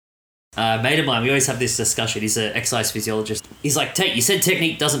A mate of mine, we always have this discussion. He's an exercise physiologist. He's like, Tate, you said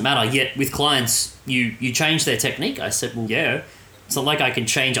technique doesn't matter, yet with clients, you change their technique. I said, well, yeah. It's not like I can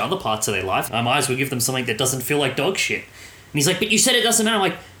change other parts of their life. I might as well give them something that doesn't feel like dog shit. And he's like, but you said it doesn't matter. I'm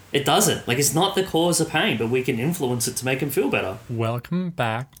like, it doesn't. Like, it's not the cause of pain, but we can influence it to make them feel better. Welcome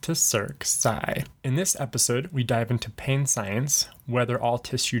back to Cirque Sci. In this episode, we dive into pain science, whether all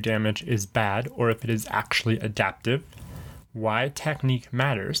tissue damage is bad or if it is actually adaptive, why technique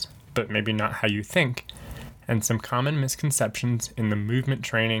matters, but maybe not how you think, and some common misconceptions in the movement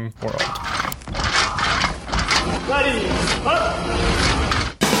training world. Ready, up!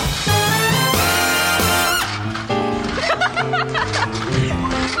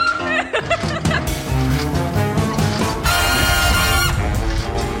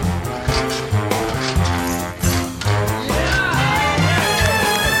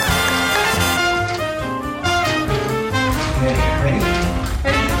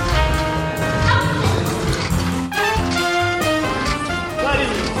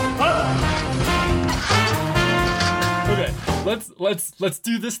 Let's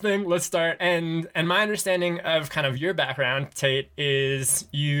do this thing. Let's start. And my understanding of kind of your background, Tate, is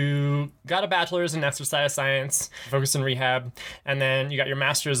you got a bachelor's in exercise science, focus in rehab, and then you got your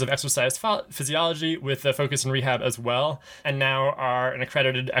master's of exercise physiology with a focus in rehab as well, and now are an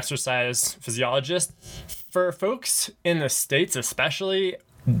accredited exercise physiologist. For folks in the States especially,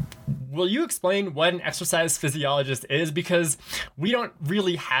 will you explain what an exercise physiologist is? Because we don't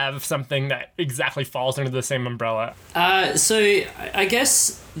really have something that exactly falls under the same umbrella. So I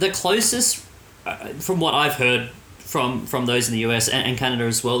guess the closest, from what I've heard from those in the US and Canada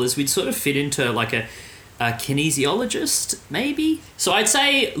as well, is we'd sort of fit into like a kinesiologist, maybe? So I'd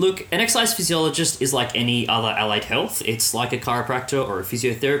say, look, an exercise physiologist is like any other allied health. It's like a chiropractor or a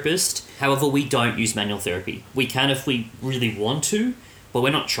physiotherapist. However, we don't use manual therapy. We can if we really want to, but we're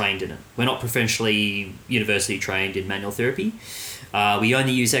not trained in it. We're not professionally university trained in manual therapy. We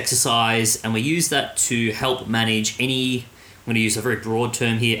only use exercise, and we use that to help manage any, I'm going to use a very broad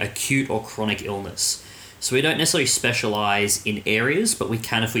term here, acute or chronic illness. So we don't necessarily specialize in areas, but we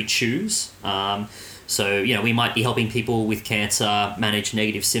can if we choose. So, you know, we might be helping people with cancer manage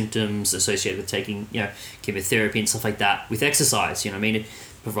negative symptoms associated with taking, you know, chemotherapy and stuff like that with exercise. You know what I mean? It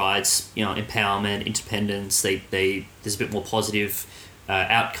provides, you know, empowerment, independence. There's a bit more positive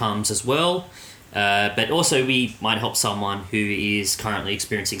outcomes as well, but also we might help someone who is currently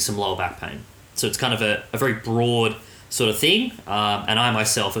experiencing some lower back pain. So it's kind of a very broad sort of thing, and I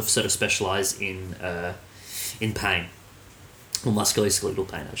myself have sort of specialised in pain, or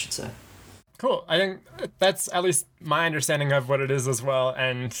musculoskeletal pain, I should say. Cool. I think that's at least my understanding of what it is as well,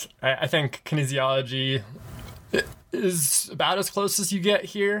 and I think kinesiology is about as close as you get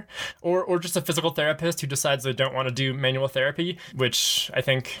here, or just a physical therapist who decides they don't want to do manual therapy, which I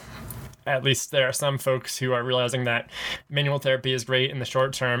think at least there are some folks who are realizing that manual therapy is great in the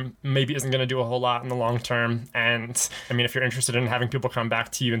short term, maybe isn't going to do a whole lot in the long term. And I mean, if you're interested in having people come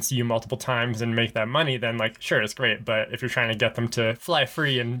back to you and see you multiple times and make that money, then like, sure, it's great. But if you're trying to get them to fly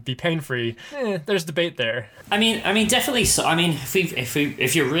free and be pain free, there's debate there. I mean, definitely. So, I mean,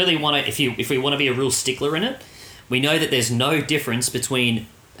 if you really want to, if we want to be a real stickler in it, we know that there's no difference between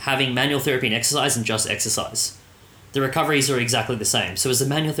having manual therapy and exercise and just exercise. The recoveries are exactly the same. So is the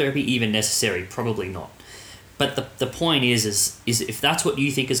manual therapy even necessary? Probably not. But the point is if that's what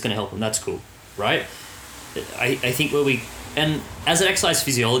you think is going to help them, that's cool, right? I think and as an exercise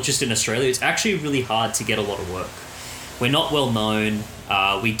physiologist in Australia, it's actually really hard to get a lot of work. We're not well known.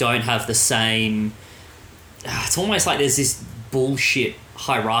 We don't have the same... It's almost like there's this bullshit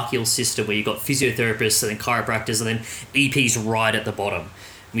hierarchical system where you've got physiotherapists and then chiropractors and then EPs right at the bottom.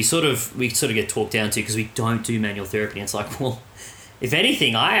 We sort of get talked down to because we don't do manual therapy. And it's like, well, if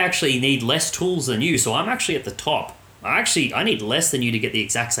anything, I actually need less tools than you, so I'm actually at the top. I need less than you to get the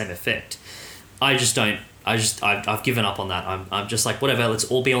exact same effect. I've given up on that. I'm just like, whatever, let's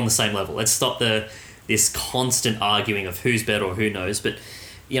all be on the same level. Let's stop this constant arguing of who's better or who knows. But,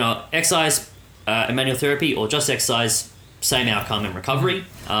 you know, exercise and manual therapy or just exercise, same outcome in recovery.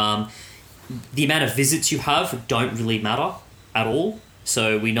 The amount of visits you have don't really matter at all.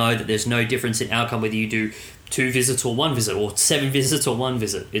 So we know that there's no difference in outcome whether you do 2 visits or 1 visit or 7 visits or 1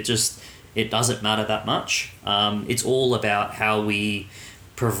 visit. It doesn't matter that much. It's all about how we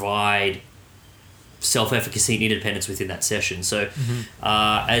provide self-efficacy and independence within that session. So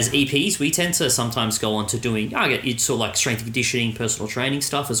as EPs, we tend to sometimes go on to doing, it's sort of like strength and conditioning, personal training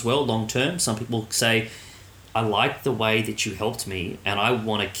stuff as well, long term. Some people say, I like the way that you helped me and I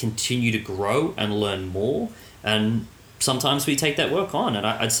want to continue to grow and learn more. And sometimes we take that work on. And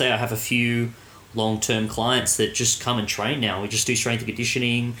I'd say I have a few long-term clients that just come and train now. We just do strength and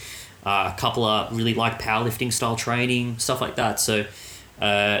conditioning. A couple are really like powerlifting style training, stuff like that. So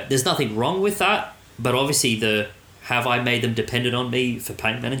there's nothing wrong with that. But obviously, have I made them dependent on me for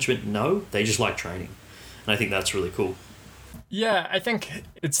pain management? No, they just like training. And I think that's really cool. Yeah, I think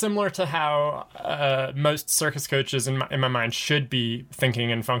it's similar to how most circus coaches in my mind should be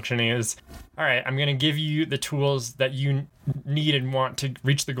thinking and functioning is, all right, I'm going to give you the tools that you need and want to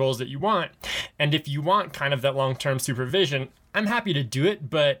reach the goals that you want. And if you want kind of that long-term supervision, I'm happy to do it,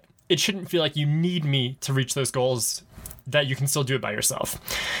 but it shouldn't feel like you need me to reach those goals, that you can still do it by yourself.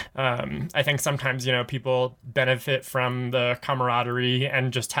 I think sometimes, people benefit from the camaraderie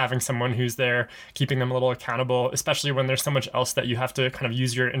and just having someone who's there, keeping them a little accountable, especially when there's so much else that you have to kind of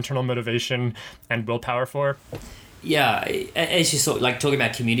use your internal motivation and willpower for. Yeah, as you saw, like talking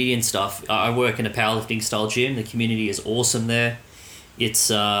about community and stuff, I work in a powerlifting style gym. The community is awesome there. It's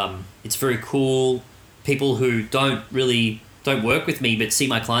very cool. People who don't work with me but see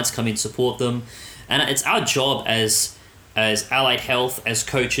my clients come in, support them. And it's our job as allied health, as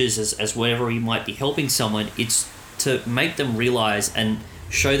coaches, as whatever you might be helping someone, it's to make them realize and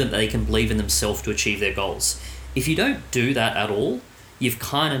show them that they can believe in themselves to achieve their goals. If you don't do that at all, you've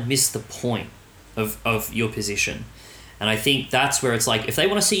kind of missed the point of your position. And I think that's where it's like, if they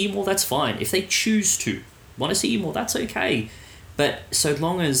want to see you more, that's fine. If they choose to want to see you more, that's okay. But so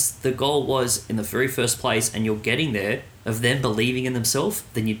long as the goal was in the very first place and you're getting there of them believing in themselves,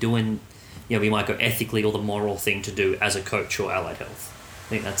 then you're doing, we might go ethically or the moral thing to do as a coach or allied health. I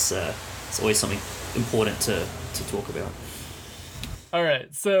think that's it's always something important to talk about. All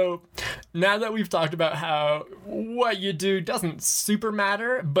right, so now that we've talked about how what you do doesn't super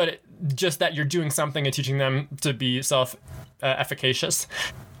matter, but just that you're doing something and teaching them to be efficacious.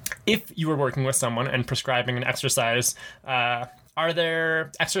 If you were working with someone and prescribing an exercise, are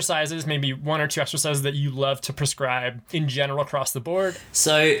there exercises, maybe one or two exercises that you love to prescribe in general across the board?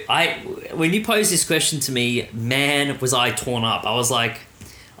 So when you posed this question to me, man, was I torn up. I was like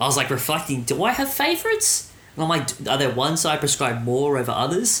reflecting, do I have favorites? And I'm like, are there ones I prescribe more over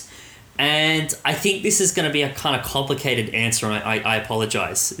others? And I think this is going to be a kind of complicated answer, and I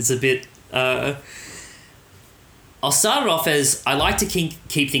apologize. It's a bit... I'll start it off as I like to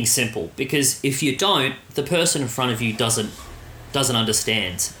keep things simple, because if you don't, the person in front of you doesn't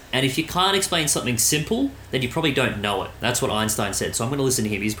understand. And if you can't explain something simple, then you probably don't know it. That's what Einstein said. So I'm going to listen to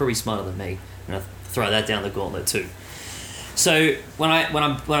him. He's probably smarter than me. I'm going to throw that down the gauntlet too. So when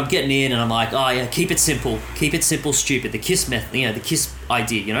I'm getting in and I'm like, oh yeah, keep it simple, stupid. The KISS method, the KISS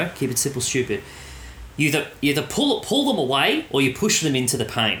idea, keep it simple, stupid. You either pull them away or you push them into the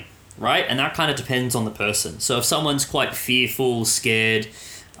pain, right? And that kind of depends on the person. So if someone's quite fearful, scared,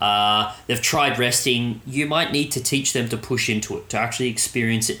 they've tried resting, you might need to teach them to push into it, to actually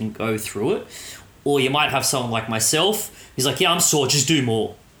experience it and go through it. Or you might have someone like myself who's like, yeah, I'm sore, just do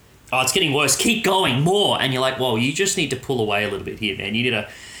more. Oh, it's getting worse, keep going, more. And you're like, well, you just need to pull away a little bit here, man. You need to,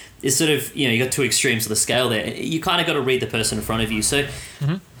 it's sort of, you got two extremes of the scale there. You kind of got to read the person in front of you. So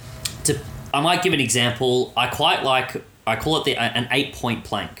I might give an example. I call it an 8-point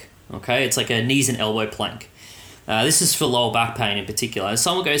plank. Okay, it's like a knees and elbow plank. This is for lower back pain in particular. And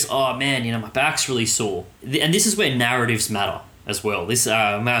someone goes, oh man, my back's really sore. And this is where narratives matter as well. This,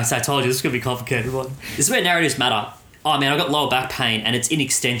 man, I told you this is going to be a complicated one. This is where narratives matter. Oh man, I've got lower back pain and it's in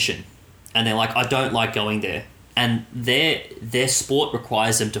extension. And they're like, I don't like going there. And their sport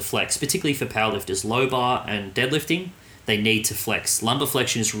requires them to flex, particularly for powerlifters. Low bar and deadlifting, they need to flex. Lumbar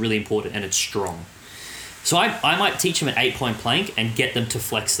flexion is really important and it's strong. So I might teach them an 8-point plank and get them to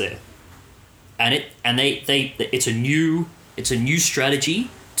flex there. It's a new strategy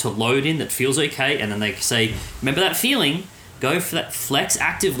to load in that feels okay, and then they say, remember that feeling, go for that, flex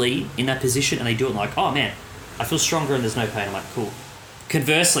actively in that position, and they do it like, oh man, I feel stronger and there's no pain. I'm like, cool.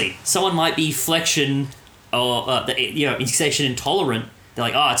 Conversely, someone might be flexion or extension intolerant. They're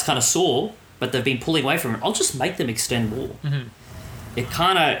like, oh, it's kind of sore, but they've been pulling away from it. I'll just make them extend more. Mm-hmm.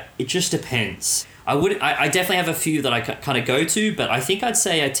 It just depends. I definitely have a few that I kind of go to, but I think I'd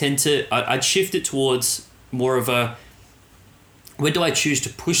say I'd shift it towards more of a, when do I choose to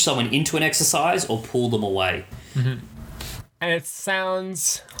push someone into an exercise or pull them away? Mm-hmm. And it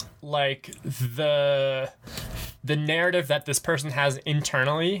sounds like the narrative that this person has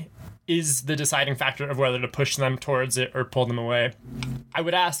internally is the deciding factor of whether to push them towards it or pull them away. I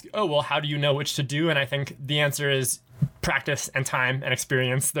would ask, oh, well, how do you know which to do? And I think the answer is practice and time and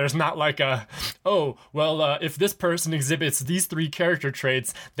experience. There's not like if this person exhibits these 3 character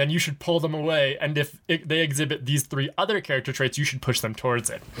traits, then you should pull them away. And if they exhibit these 3 other character traits, you should push them towards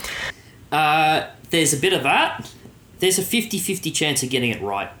it. There's a bit of that. There's a 50-50 chance of getting it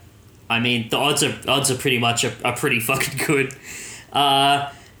right. I mean, the odds are pretty much are pretty fucking good.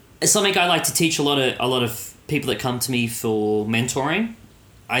 It's something I like to teach a lot of people that come to me for mentoring.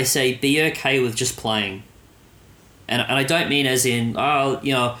 I say be okay with just playing. And I don't mean as in,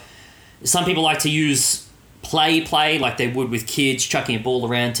 some people like to use play like they would with kids, chucking a ball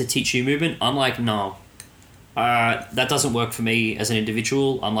around to teach you movement. I'm like, no. That doesn't work for me as an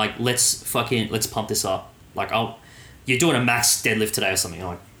individual. I'm like, let's pump this up. Like, you're doing a max deadlift today or something. I'm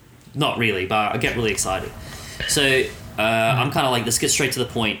like, not really, but I get really excited. So I'm kind of like, let's get straight to the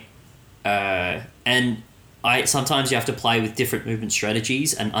point. And sometimes you have to play with different movement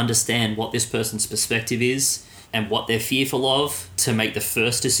strategies and understand what this person's perspective is and what they're fearful of to make the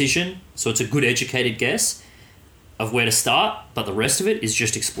first decision. So it's a good educated guess of where to start, but the rest of it is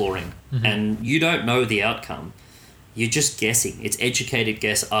just exploring. Mm-hmm. And you don't know the outcome. You're just guessing. It's educated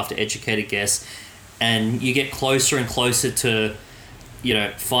guess after educated guess. And you get closer and closer to,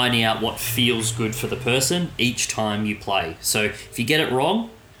 finding out what feels good for the person each time you play. So if you get it wrong,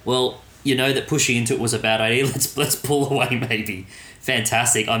 well, you know that pushing into it was a bad idea. Let's pull away maybe.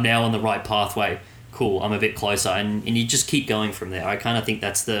 Fantastic. I'm now on the right pathway. Cool. I'm a bit closer. And you just keep going from there. I kind of think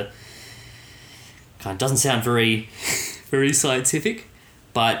that's kind of doesn't sound very, very scientific,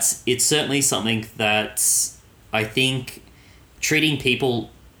 but it's certainly something that I think treating people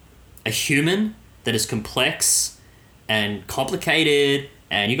a human that is complex and complicated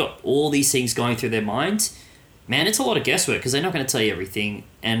and you got all these things going through their mind, man, it's a lot of guesswork because they're not going to tell you everything.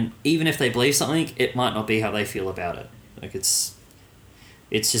 And even if they believe something, it might not be how they feel about it. Like it's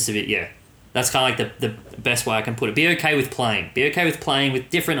just a bit, yeah. That's kind of like the best way I can put it. Be okay with playing. Be okay with playing with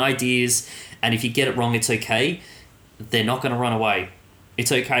different ideas. And if you get it wrong, it's okay. They're not going to run away.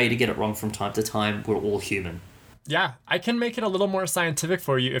 It's okay to get it wrong from time to time. We're all human. Yeah, I can make it a little more scientific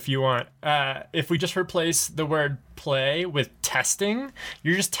for you if you want. If we just replace the word play with testing,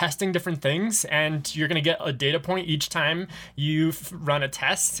 you're just testing different things and you're going to get a data point each time you run a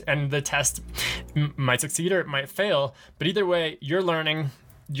test, and the test might succeed or it might fail. But either way, you're learning.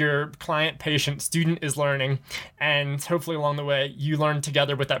 Your client, patient, student is learning, and hopefully along the way you learn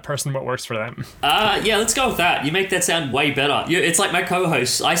together with that person what works for them. Yeah, let's go with that. You make that sound way better. It's like my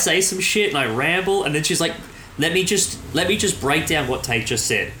co-host. I say some shit and I ramble, and then she's like, let me just break down what Tate just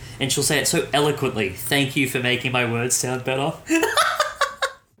said, and she'll say it so eloquently. Thank you for making my words sound better.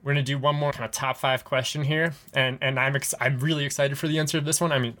 We're gonna do one more kind of top 5 question here, and I'm really excited for the answer to this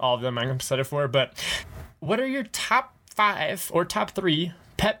one. I mean, all of them I'm excited for, but what are your top 5 or top 3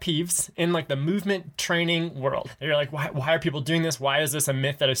 pet peeves in like the movement training world? You're like, why are people doing this? Why is this a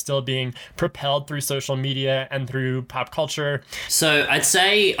myth that is still being propelled through social media and through pop culture? So I'd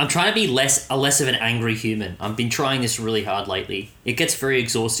say I'm trying to be less of an angry human. I've been trying this really hard lately. It gets very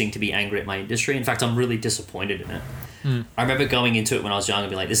exhausting to be angry at my industry. In fact, I'm really disappointed in it. I remember going into it when I was young and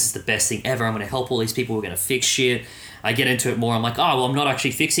being like, this is the best thing ever. I'm going to help all these people. We're going to fix shit. I get into it more. I'm like, oh, well, I'm not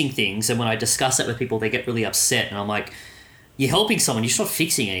actually fixing things. And when I discuss that with people, they get really upset. And I'm like, you're helping someone, you're just not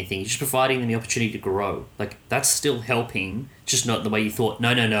fixing anything, you're just providing them the opportunity to grow. Like, that's still helping, just not the way you thought. No,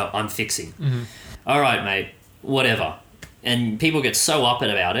 I'm fixing. Mm-hmm. All right, mate, whatever. And people get so up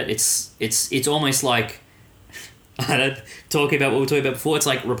about it. It's almost like, talking about what we were talking about before, it's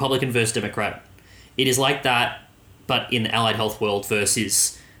like Republican versus Democrat. It is like that, but in the allied health world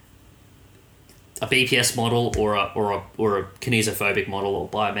versus a BPS model or a kinesiophobic model or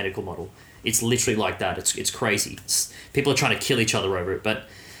biomedical model. It's literally like that. It's crazy. People are trying to kill each other over it. But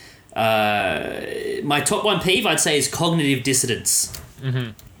my top 1 peeve, I'd say, is cognitive dissonance.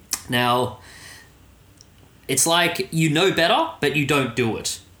 Mm-hmm. Now, it's like you know better, but you don't do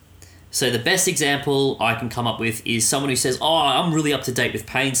it. So the best example I can come up with is someone who says, oh, I'm really up to date with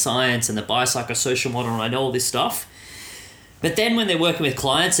pain science and the biopsychosocial model, and I know all this stuff. But then when they're working with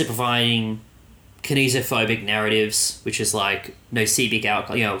clients, they're providing kinesiophobic narratives, which is like, no seebic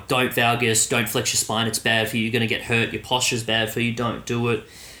outcome, don't valgus, don't flex your spine, it's bad for you, you're going to get hurt, your posture's bad for you, don't do it.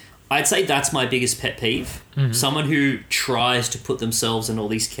 I'd say that's my biggest pet peeve. Mm-hmm. Someone who tries to put themselves in all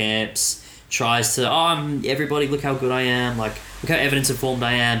these camps, tries to, everybody, look how good I am, like, look how evidence-informed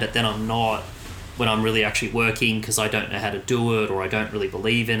I am, but then I'm not when I'm really actually working because I don't know how to do it or I don't really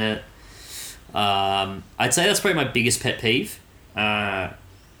believe in it. I'd say that's probably my biggest pet peeve.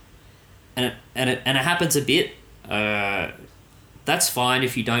 And it happens a bit. That's fine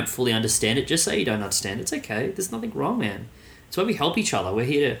if you don't fully understand it. Just say you don't understand. It's okay. There's nothing wrong, man. It's why we help each other. We're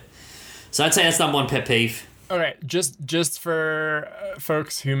here to... So I'd say that's number 1 pet peeve. All right. Just for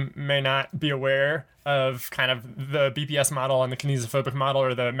folks who may not be aware of kind of the BPS model and the kinesiophobic model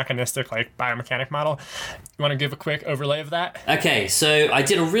or the mechanistic, like biomechanic model, you want to give a quick overlay of that? Okay. So I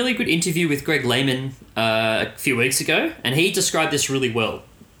did a really good interview with Greg Lehman a few weeks ago, and he described this really well.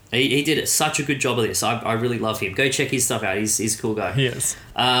 He did such a good job of this. I really love him. Go check his stuff out. He's a cool guy. He is.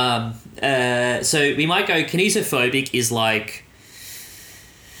 So we might go kinesiophobic is like,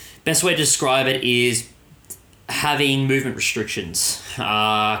 best way to describe it is having movement restrictions.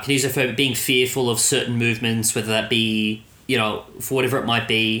 Kinesiophobic, being fearful of certain movements, whether that be, for whatever it might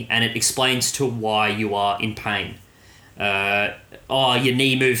be, and it explains to why you are in pain. Your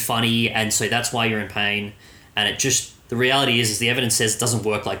knee moved funny, and so that's why you're in pain. And the reality is the evidence says it doesn't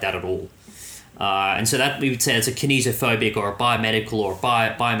work like that at all. And so that we would say it's a kinesiophobic or a biomedical or a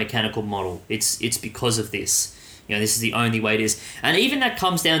biomechanical model. It's because of this. This is the only way it is. And even that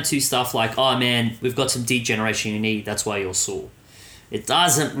comes down to stuff like, oh man, we've got some degeneration in your knee, that's why you're sore. It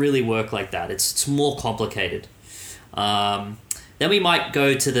doesn't really work like that. It's more complicated. Then we might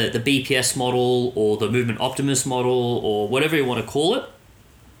go to the BPS model or the movement optimist model or whatever you want to call it.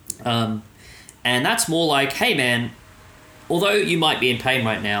 And that's more like, hey man, although you might be in pain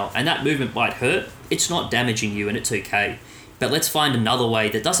right now and that movement might hurt, it's not damaging you and it's okay. But let's find another way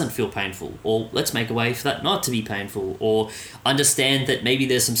that doesn't feel painful, or let's make a way for that not to be painful, or understand that maybe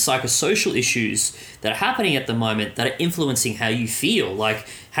there's some psychosocial issues that are happening at the moment that are influencing how you feel. Like,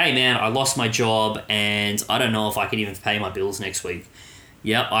 hey man, I lost my job and I don't know if I can even pay my bills next week.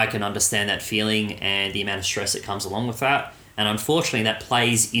 Yep, I can understand that feeling and the amount of stress that comes along with that. And unfortunately, that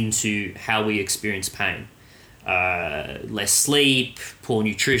plays into how we experience pain. Less sleep, poor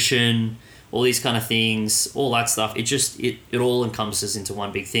nutrition, all these kind of things, all that stuff. It all encompasses into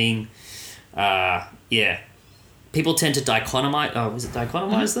one big thing. People tend to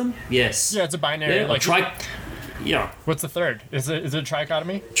dichotomize them? Yes. Yeah, it's a binary. What's the third? Is it a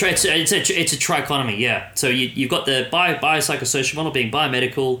trichotomy? It's a trichotomy, yeah. So you've got the biopsychosocial model being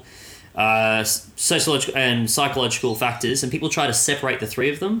biomedical, sociological and psychological factors, and people try to separate the three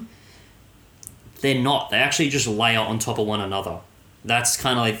of them. They're not. They actually just layer on top of one another. That's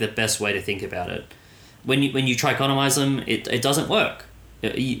kind of like the best way to think about it. When you trichotomize them, it doesn't work.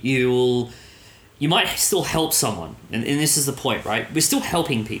 You might still help someone, and this is the point, right? We're still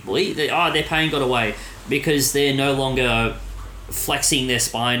helping people. Their pain got away because they're no longer flexing their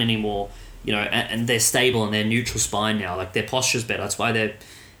spine anymore, and they're stable and they're neutral spine now. Like their posture's better. That's why they're.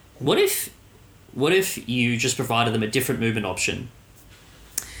 What if you just provided them a different movement option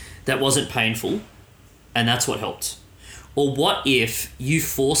that wasn't painful, and that's what helped? Or what if you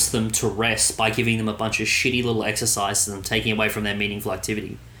force them to rest by giving them a bunch of shitty little exercises and taking away from their meaningful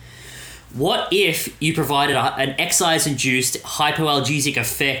activity? What if you provided an exercise-induced hypoalgesic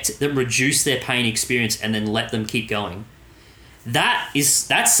effect that reduced their pain experience and then let them keep going?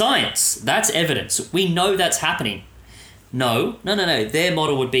 That's science. That's evidence. We know that's happening. No. Their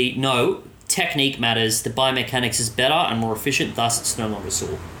model would be, no, technique matters, the biomechanics is better and more efficient, thus it's no longer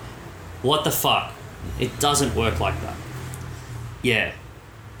sore. What the fuck? It doesn't work like that. Yeah.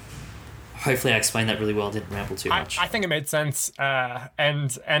 Hopefully I explained that really well. I didn't ramble too much. I think it made sense.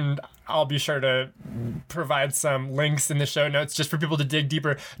 And I'll be sure to provide some links in the show notes just for people to dig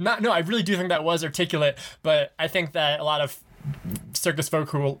deeper. I really do think that was articulate, but I think that a lot of circus folk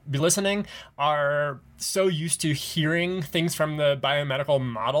who will be listening are so used to hearing things from the biomedical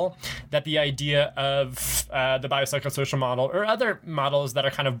model that the idea of the biopsychosocial model or other models that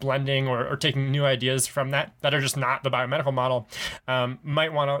are kind of blending or taking new ideas from that are just not the biomedical model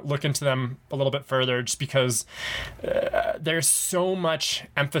might want to look into them a little bit further, just because there's so much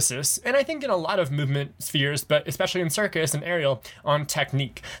emphasis, and I think in a lot of movement spheres, but especially in circus and aerial, on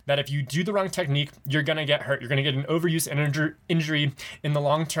technique, that if you do the wrong technique, you're going to get hurt. You're going to get an overuse and injury in the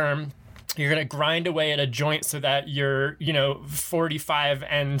long term. You're going to grind away at a joint so that you're, 45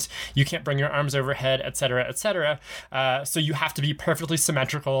 and you can't bring your arms overhead, et cetera, et cetera. So you have to be perfectly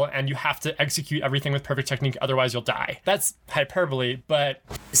symmetrical and you have to execute everything with perfect technique. Otherwise you'll die. That's hyperbole, but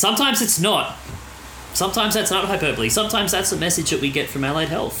sometimes it's not. Sometimes that's not hyperbole. Sometimes that's the message that we get from Allied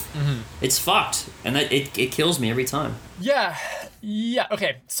Health. Mm-hmm. It's fucked. And it kills me every time. Yeah.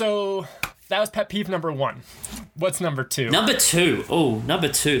 Okay. So that was pet peeve number 1. What's number 2? Number 2. Oh, number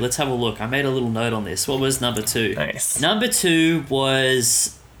 2. Let's have a look. I made a little note on this. What was number 2? Nice. Number 2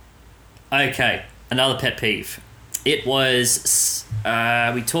 was... Okay, another pet peeve. It was...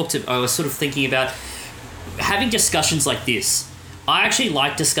 I was sort of thinking about having discussions like this. I actually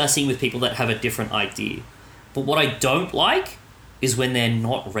like discussing with people that have a different idea. But what I don't like is when they're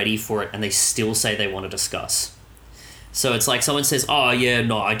not ready for it and they still say they want to discuss. So it's like someone says, oh, yeah,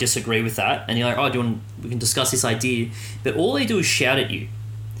 no, I disagree with that. And you're like, oh, we can discuss this idea. But all they do is shout at you.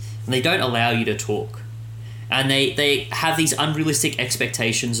 And they don't allow you to talk. And they have these unrealistic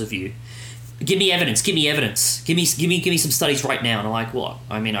expectations of you. Give me evidence. Give me some studies right now. And I'm like, what?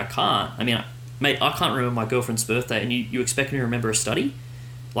 I mean, I can't. Mate, I can't remember my girlfriend's birthday and you expect me to remember a study?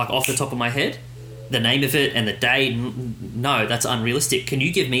 like off the top of my head, the name of it and the day. No, that's unrealistic. Can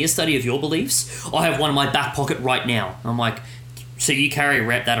you give me a study of your beliefs? I have one in my back pocket right now. I'm like, so you carry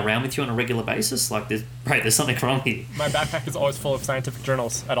that around with you on a regular basis? Like, there's something wrong here. My backpack is always full of scientific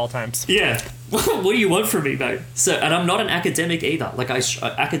journals at all times. Yeah. What do you want from me, mate? So, and I'm not an academic either. Like,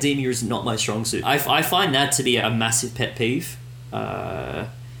 academia is not my strong suit. I find that to be a massive pet peeve. That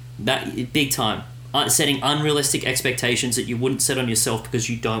big time. Setting unrealistic expectations that you wouldn't set on yourself because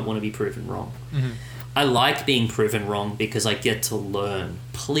you don't want to be proven wrong. Mm-hmm. I like being proven wrong because I get to learn.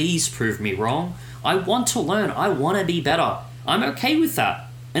 Please prove me wrong. I want to learn. I want to be better. I'm okay with that.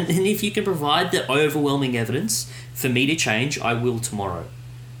 And if you can provide the overwhelming evidence for me to change, I will tomorrow.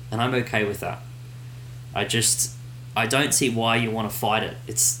 And I'm okay with that. I don't see why you want to fight it.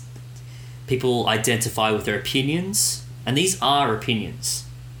 It's people identify with their opinions, and these are opinions,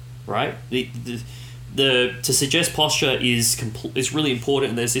 right? To suggest posture is really important,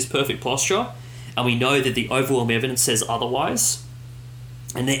 and there's this perfect posture, and we know that the overwhelming evidence says otherwise,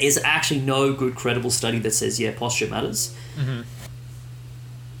 and there is actually no good credible study that says posture matters. Mm-hmm.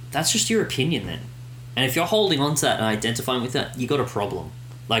 That's just your opinion then, and if you're holding on to that and identifying with that, you got a problem.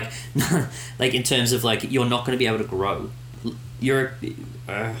 Like in terms of like you're not going to be able to grow. You're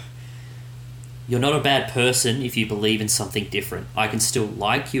not a bad person if you believe in something different. I can still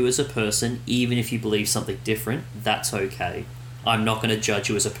like you as a person even if you believe something different. That's okay. I'm not going to judge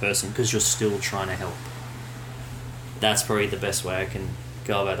you as a person because you're still trying to help. That's probably the best way I can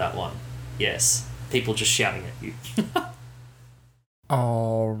go about that one. Yes. People just shouting at you.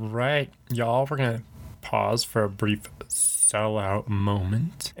 All right, y'all, we're going to pause for a brief sellout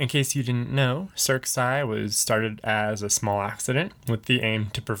moment. In case you didn't know, CircSci was started as a small accident with the aim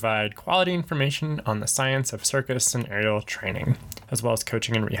to provide quality information on the science of circus and aerial training, as well as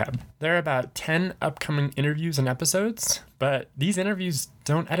coaching and rehab. There are about 10 upcoming interviews and episodes, but these interviews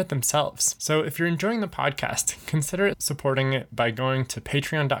don't edit themselves. So if you're enjoying the podcast, consider supporting it by going to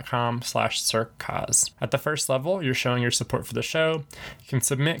patreon.com/circcause. At the first level, you're showing your support for the show. You can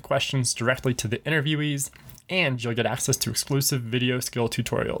submit questions directly to the interviewees, and you'll get access to exclusive video skill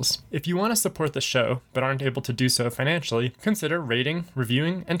tutorials. If you want to support the show, but aren't able to do so financially, consider rating,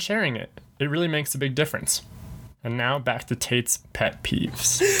 reviewing, and sharing it. It really makes a big difference. And now back to Tate's pet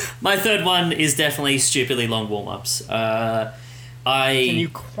peeves. My third one is definitely stupidly long warm-ups. Can you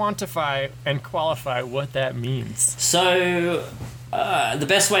quantify and qualify what that means? So, the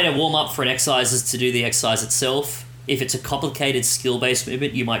best way to warm up for an exercise is to do the exercise itself. If it's a complicated skill-based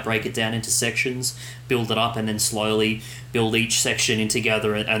movement, you might break it down into sections, build it up, and then slowly build each section in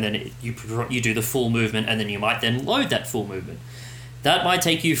together, and then you do the full movement, and then you might then load that full movement. That might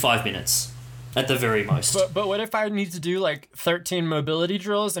take you 5 minutes, at the very most. But what if I need to do like 13 mobility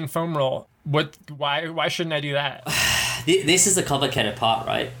drills and foam roll? Why shouldn't I do that? This is the complicated part,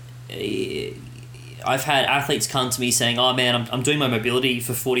 right? I've had athletes come to me saying, "Oh man, I'm doing my mobility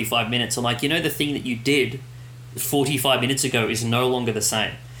for 45 minutes." I'm like, the thing that you did 45 minutes ago is no longer the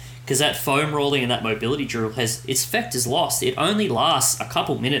same, because that foam rolling and that mobility drill its effect is lost. It only lasts a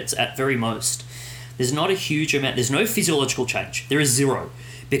couple minutes at very most. There's not a huge amount. There's no physiological change. There is zero,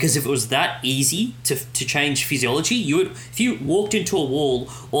 because if it was that easy to change physiology, if you walked into a wall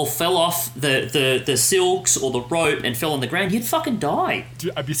or fell off the silks or the rope and fell on the ground, you'd fucking die.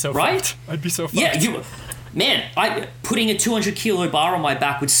 Dude, I'd be so right? fucked. I'd be so fucked. Yeah, man, putting a 200 kilo bar on my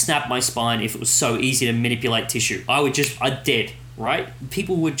back would snap my spine if it was so easy to manipulate tissue. I'd dead, right?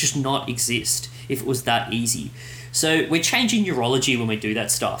 People would just not exist if it was that easy. So we're changing neurology when we do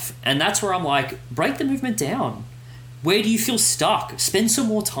that stuff. And that's where I'm like, break the movement down. Where do you feel stuck? Spend some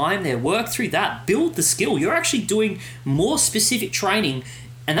more time there. Work through that. Build the skill. You're actually doing more specific training,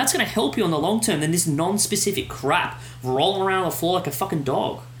 and that's going to help you on the long term than this non-specific crap rolling around on the floor like a fucking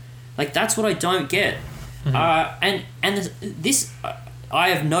dog. Like, that's what I don't get. Mm-hmm. I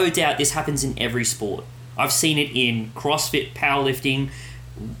have no doubt this happens in every sport. I've seen it in CrossFit, powerlifting,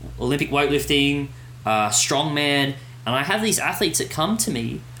 Olympic weightlifting, strongman, and I have these athletes that come to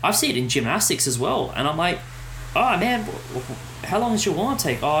me. I've seen it in gymnastics as well, and I'm like, "Oh man, how long does your warm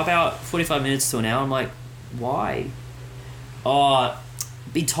take?" "Oh, about 45 minutes to an hour." I'm like, "Why?" "Oh,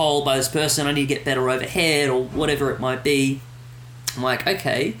 be told by this person I need to get better overhead," or whatever it might be. I'm like,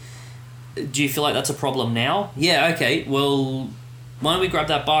 "Okay. Do you feel like that's a problem now?" "Yeah, okay, well, why don't we grab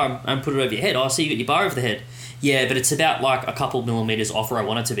that bar and put it over your head?" "Oh, so you got your bar over the head." "Yeah, but it's about like a couple millimeters off where I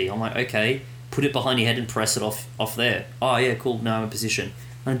want it to be." I'm like, "Okay, put it behind your head and press it off there." "Oh, yeah, cool, now I'm in position."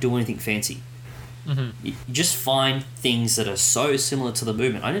 I don't do anything fancy. Mm-hmm. You just find things that are so similar to the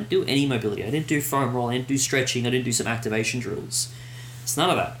movement. I didn't do any mobility. I didn't do foam roll. I didn't do stretching. I didn't do some activation drills. It's none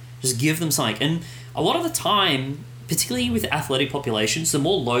of that. Just give them something. And a lot of the time, particularly with athletic populations, the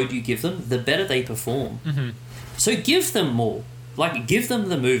more load you give them, the better they perform. So give them more. Like, give them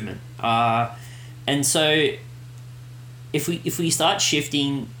the movement. And so if we start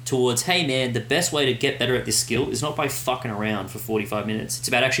shifting towards, hey man, the best way to get better at this skill is not by fucking around for 45 minutes. It's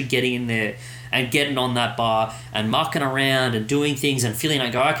about actually getting in there and getting on that bar and mucking around and doing things and feeling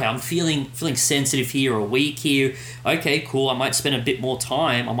like, okay, I'm feeling sensitive here or weak here. Okay, cool. I might spend a bit more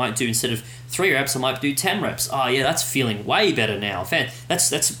time. I might do, instead of 3 reps, I might do 10 reps. Oh yeah, that's feeling way better now.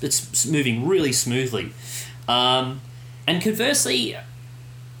 It's moving really smoothly. And conversely,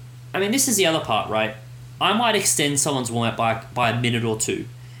 I mean, this is the other part, right? I might extend someone's warm-up by a minute or two.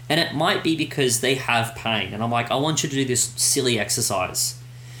 And it might be because they have pain. And I'm like, I want you to do this silly exercise.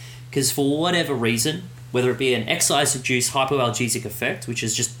 Because for whatever reason, whether it be an exercise-induced hypoalgesic effect, which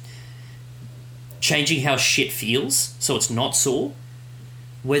is just changing how shit feels so it's not sore,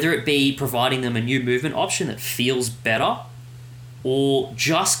 whether it be providing them a new movement option that feels better, or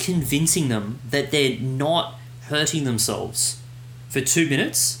just convincing them that they're not hurting themselves for 2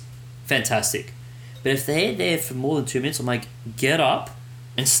 minutes, fantastic. But if they're there for more than 2 minutes, I'm like, get up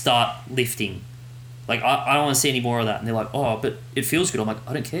and start lifting. Like, I don't want to see any more of that. And they're like, oh, but it feels good. I'm like,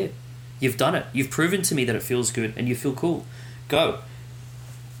 I don't care. You've done it. You've proven to me that it feels good and you feel cool. Go.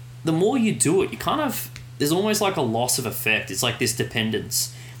 The more you do it, there's almost like a loss of effect. It's like this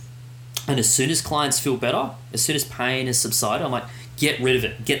dependence. And as soon as clients feel better, as soon as pain has subsided, I'm like, get rid of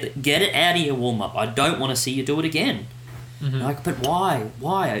it. Get it out of your warm-up. I don't want to see you do it again. Like, but why?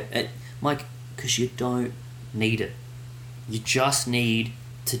 I'm like, because you don't need it. You just need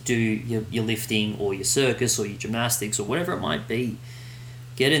to do your lifting or your circus or your gymnastics or whatever it might be.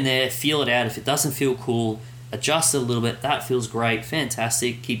 Get in there, feel it out. If it doesn't feel cool, adjust it a little bit. That feels great.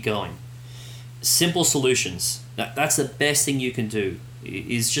 Fantastic. Keep going. Simple solutions. That's the best thing you can do,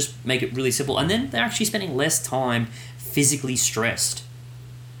 is just make it really simple. And then they're actually spending less time physically stressed.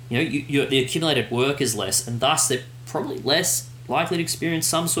 The accumulated work is less, and thus they're probably less likely to experience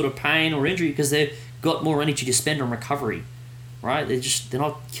some sort of pain or injury because they've got more energy to spend on recovery, right? They're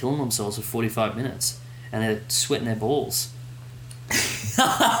not killing themselves for 45 minutes and they're sweating their balls.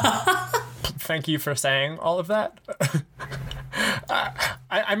 Thank you for saying all of that.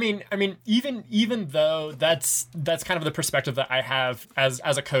 I mean, even though that's kind of the perspective that I have as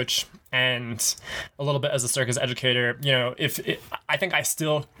a coach and a little bit as a circus educator, I think I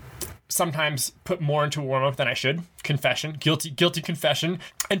still sometimes put more into warm-up than I should. Confession, guilty confession.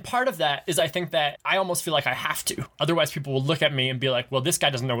 And part of that is I think that I almost feel like I have to. Otherwise, people will look at me and be like, well, this guy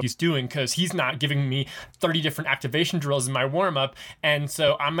doesn't know what he's doing because he's not giving me 30 different activation drills in my warm-up. And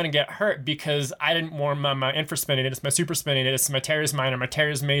so I'm going to get hurt because I didn't warm up my infraspinatus, my supraspinatus, my teres minor, my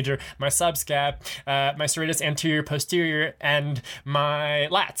teres major, my subscap, my serratus anterior, posterior, and my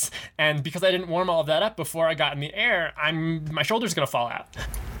lats. And because I didn't warm all of that up before I got in the air, my shoulder's going to fall out.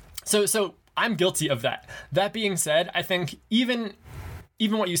 So I'm guilty of that. That being said, I think even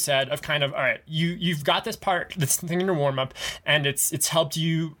what you said of kind of, all right, you've got this thing in your warm up, and it's helped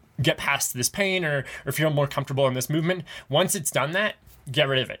you get past this pain or feel more comfortable in this movement. Once it's done that, get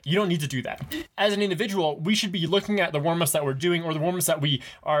rid of it. You don't need to do that. As an individual, we should be looking at the warm-ups that we're doing or the warm-ups that we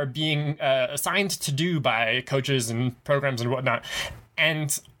are being assigned to do by coaches and programs and whatnot,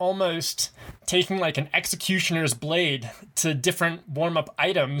 and almost taking like an executioner's blade to different warm-up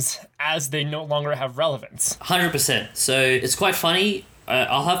items as they no longer have relevance. 100%. So it's quite funny.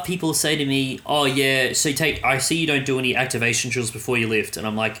 I'll have people say to me, oh yeah, so I see you don't do any activation drills before you lift. And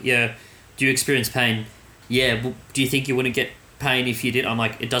I'm like, yeah, do you experience pain? Yeah, well, do you think you wouldn't get pain if you did? I'm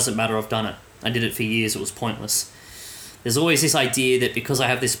like, it doesn't matter, I've done it. I did it for years, it was pointless. There's always this idea that because I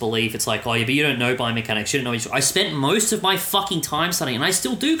have this belief, it's like, oh yeah, but you don't know biomechanics, you don't know. I spent most of my fucking time studying, and I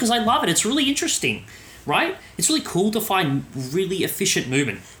still do because I love it. It's really interesting, right? It's really cool to find really efficient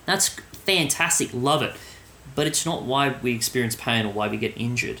movement. That's fantastic, love it. But it's not why we experience pain or why we get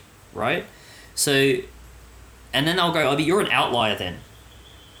injured, right? So, and then they'll go, oh, but you're an outlier then.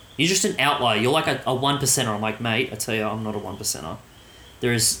 You're just an outlier. You're like a 1%er. I'm like, mate, I tell you, I'm not a 1%er.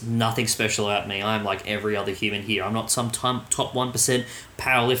 There is nothing special about me. I'm like every other human here. I'm not some top 1%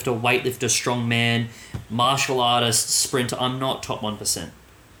 powerlifter, weightlifter, strongman, martial artist, sprinter. I'm not top 1%.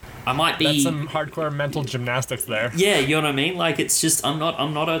 I might be. That's some hardcore mental gymnastics there. Yeah, you know what I mean? Like, it's just I'm not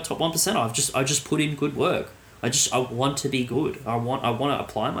a top 1%er. I just put in good work. I want to be good. I want to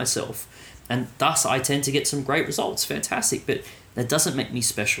apply myself, and thus I tend to get some great results. Fantastic, but that doesn't make me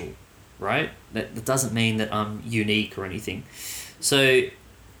special, right? That doesn't mean that I'm unique or anything. So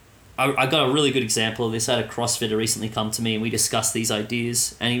I got a really good example of this. I had a CrossFitter recently come to me and we discussed these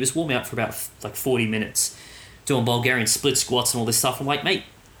ideas, and he was warming up for about like 40 minutes doing Bulgarian split squats and all this stuff. I'm like, mate,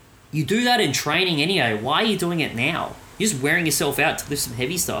 You do that in training anyway. Why are you doing it now? You're just wearing yourself out to lift some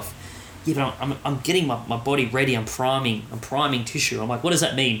heavy stuff. Yeah, but I'm getting my body ready. I'm priming tissue. I'm like, what does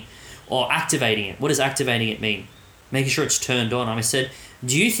that mean? Or activating it. What does activating it mean? Making sure it's turned on. I said,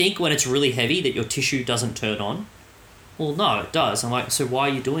 do you think when it's really heavy that your tissue doesn't turn on? Well, no, it does. I'm like, so why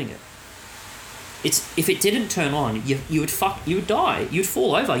are you doing it? If it didn't turn on, you would die. You'd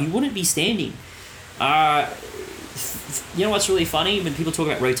fall over. You wouldn't be standing. You know what's really funny when people talk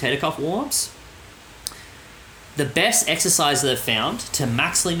about rotator cuff warm-ups? The best exercise they've found to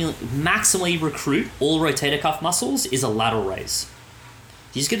maximally recruit all rotator cuff muscles is a lateral raise.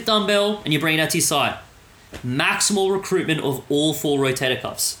 You just get a dumbbell and you bring it out to your side. Maximal recruitment of all 4 rotator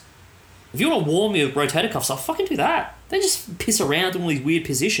cuffs. If you want to warm your rotator cuffs, I'll fucking do that. They just piss around in all these weird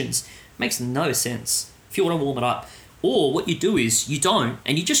positions. It makes no sense if you want to warm it up. Or what you do is you don't,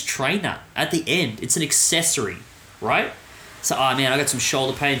 and you just train that at the end. It's an accessory, right? So, man, I got some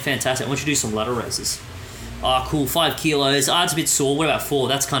shoulder pain, fantastic. I want you to do some lateral raises. Cool, 5 kilos. It's a bit sore. What about 4?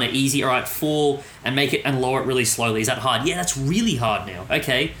 That's kind of easy. All right, 4, and make it and lower it really slowly. Is that hard? Yeah, that's really hard now.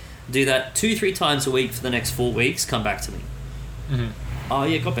 Okay, do that 2-3 times a week for the next 4 weeks. Come back to me. Mm-hmm. Oh,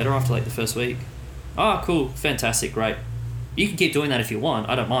 yeah, got better after like the first week. Cool, fantastic, great. You can keep doing that if you want.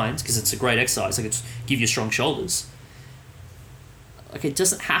 I don't mind because it's a great exercise. I could give you strong shoulders. Like, it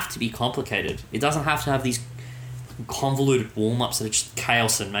doesn't have to be complicated. It doesn't have to have these convoluted warm-ups that are just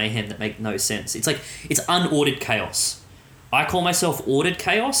chaos and mayhem that make no sense. It's like, it's unordered chaos. I call myself ordered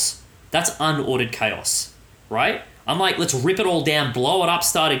chaos. That's unordered chaos, right? I'm like, let's rip it all down, blow it up,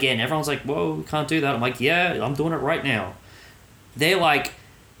 start again. Everyone's like, whoa, we can't do that. I'm like, yeah, I'm doing it right now. They're like,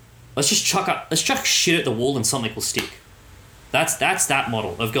 let's chuck shit at the wall and something will stick. That's that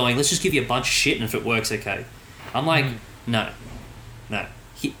model of going, let's just give you a bunch of shit and if it works, okay. I'm like, no.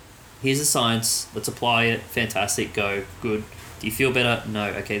 Here's the science, let's apply it, fantastic, go, good. Do you feel better? No,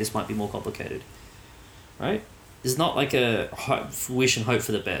 okay, this might be more complicated. Right? There's not like a wish and hope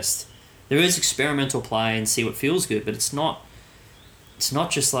for the best. There is experimental play and see what feels good, but it's not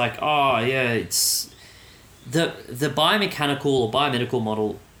just like, it's... The biomechanical or biomedical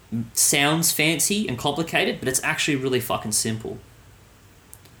model sounds fancy and complicated, but it's actually really fucking simple.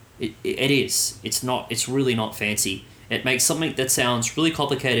 It is. It's really not fancy. It makes something that sounds really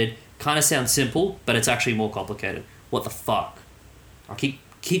complicated kind of sounds simple, but it's actually more complicated. What the fuck? I keep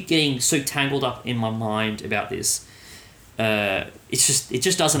getting so tangled up in my mind about this. It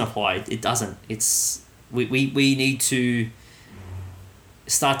just doesn't apply. It doesn't. We need to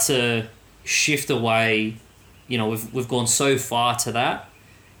start to shift away. You know, we've gone so far to that.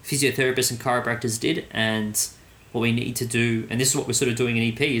 Physiotherapists and chiropractors did, and what we need to do, and this is what we're sort of doing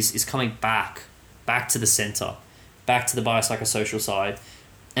in EP, is coming back to the center, back to the biopsychosocial side.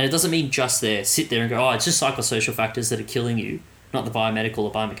 And it doesn't mean just there. Sit there and go, it's just psychosocial factors that are killing you, not the biomedical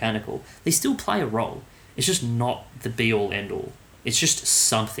or biomechanical. They still play a role. It's just not the be-all, end-all. It's just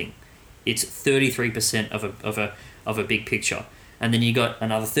something. It's 33% of a big picture. And then you got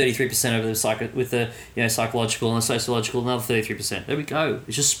another 33% over the psychological and the sociological, another 33%. There we go.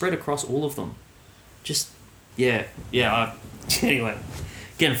 It's just spread across all of them. Anyway,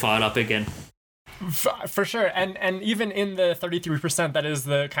 getting fired up again. For sure. And even in the 33%, that is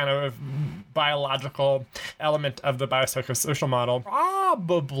the kind of biological element of the biopsychosocial model.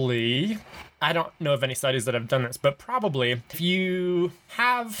 Probably, I don't know of any studies that have done this, but probably if you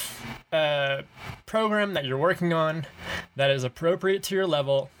have a program that you're working on that is appropriate to your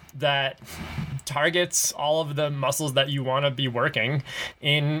level, that targets all of the muscles that you want to be working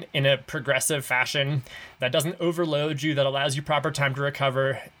in a progressive fashion, that doesn't overload you, that allows you proper time to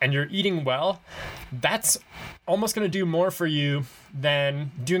recover, and you're eating well, that's almost going to do more for you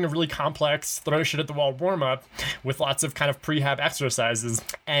than doing a really complex throw shit at the wall warm-up with lots of kind of prehab exercises.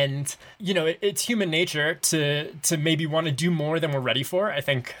 And, you know, it's human nature to maybe want to do more than we're ready for. I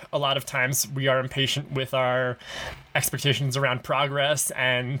think a lot of times we are impatient with our expectations around progress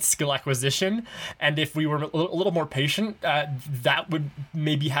and skill acquisition. And if we were a little more patient, that would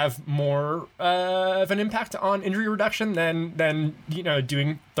maybe have more of an impact on injury reduction than you know,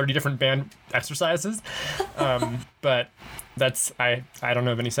 doing 30 different band exercises. But that's, I don't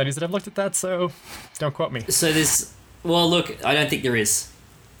know of any studies that have looked at that, so don't quote me. So look, I don't think there is.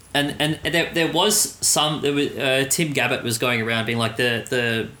 And there was some, Tim Gabbett was going around being like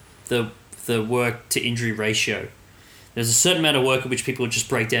the work to injury ratio. There's a certain amount of work at which people would just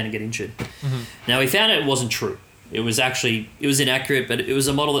break down and get injured. Mm-hmm. Now, we found it wasn't true. It was inaccurate, but it was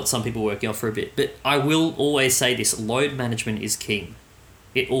a model that some people were working on for a bit. But I will always say this, load management is king.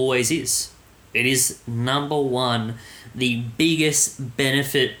 It always is. It is number one, the biggest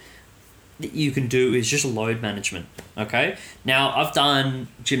benefit that you can do is just load management. Okay. Now, I've done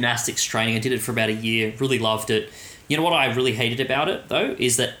gymnastics training. I did it for about a year. Really loved it. You know what I really hated about it though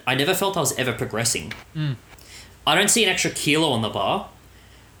is that I never felt I was ever progressing. I don't see an extra kilo on the bar.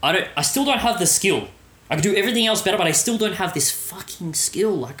 I still don't have the skill. I can do everything else better, but I still don't have this fucking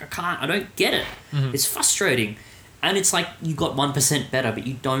skill. Like, I don't get it. It's frustrating. And it's like you got 1% better, but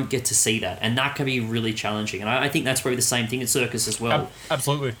you don't get to see that. And that can be really challenging. And I think that's probably the same thing in circus as well.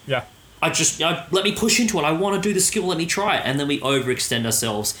 Absolutely, yeah. Let me push into it. I want to do the skill, let me try it. And then we overextend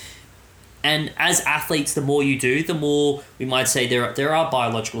ourselves. And as athletes, the more you do, the more we might say there are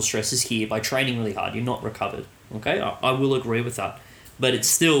biological stresses here. By training really hard, you're not recovered. Okay? I will agree with that. But it's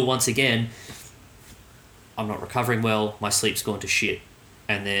still, once again, I'm not recovering well, my sleep's gone to shit.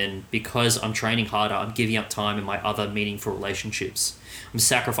 And then because I'm training harder, I'm giving up time in my other meaningful relationships. I'm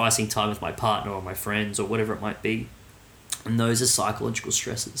sacrificing time with my partner or my friends or whatever it might be. And those are psychological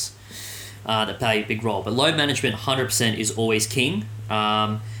stresses that play a big role. But load management, 100% is always king.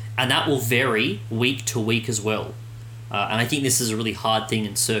 And that will vary week to week as well. And I think this is a really hard thing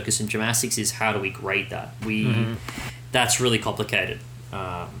in circus and gymnastics is how do we grade that? That's really complicated.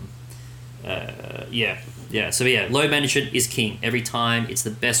 So load management is king every time. It's the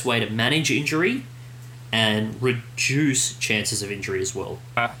best way to manage injury and reduce chances of injury as well.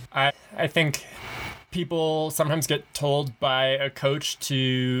 I think people sometimes get told by a coach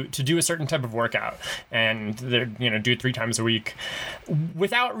to do a certain type of workout and they're do it 3 times a week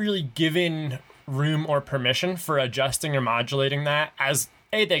without really giving room or permission for adjusting or modulating that as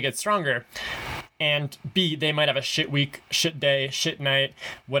A, they get stronger, and B, they might have a shit week, shit day, shit night,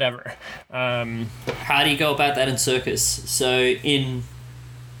 whatever. How do you go about that in circus? So in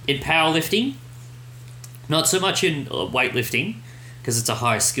powerlifting, not so much in weightlifting, because it's a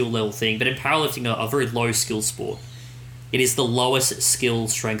high skill level thing, but in powerlifting, a very low skill sport. It is the lowest skill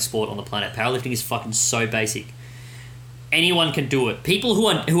strength sport on the planet. Powerlifting is fucking so basic. Anyone can do it. People who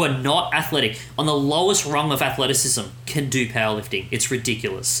are not athletic, on the lowest rung of athleticism, can do powerlifting. It's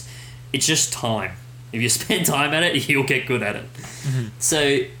ridiculous. It's just time. If you spend time at it, you'll get good at it.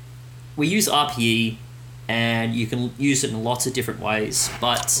 So we use RPE, and you can use it in lots of different ways.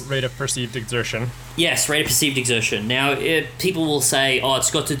 But rate of perceived exertion. Yes, rate of perceived exertion. Now, people will say,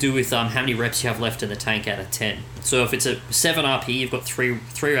 it's got to do with how many reps you have left in the tank out of 10. So if it's a 7 RPE, you've got 3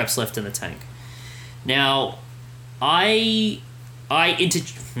 reps left in the tank. Now,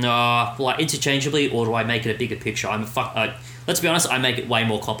 interchangeably, or do I make it a bigger picture? Let's be honest, I make it way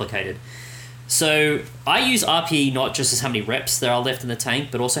more complicated. So I use RPE not just as how many reps there are left in the tank,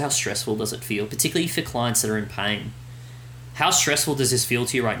 but also how stressful does it feel, particularly for clients that are in pain. How stressful does this feel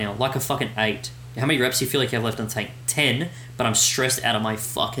to you right now? Like a fucking 8. How many reps do you feel like you have left in the tank? 10, but I'm stressed out of my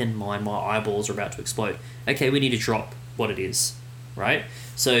fucking mind. My eyeballs are about to explode. Okay, we need to drop what it is, right?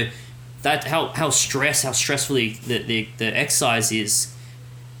 So that how stressfully the exercise is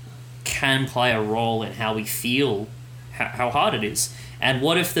can play a role in how we feel, how hard it is. And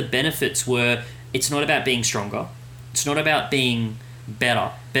what if the benefits were, it's not about being stronger, it's not about being better,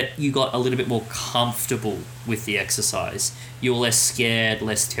 but you got a little bit more comfortable with the exercise. You're less scared,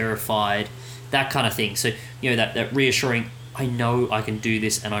 less terrified, that kind of thing. So, that reassuring, I know I can do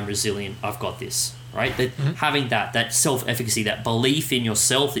this and I'm resilient, I've got this, right? Having that self-efficacy, that belief in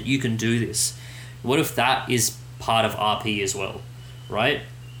yourself that you can do this. What if that is part of RP as well, right?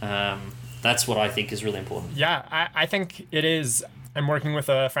 That's what I think is really important. Yeah, I think it is. I'm working with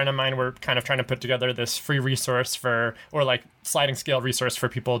a friend of mine. We're kind of trying to put together this free resource sliding scale resource for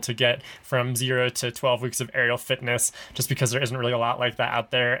people to get from 0 to 12 weeks of aerial fitness, just because there isn't really a lot like that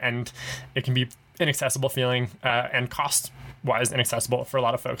out there. And it can be inaccessible feeling and cost-wise inaccessible for a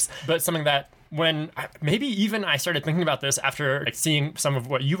lot of folks. But something that when maybe even I started thinking about this after seeing some of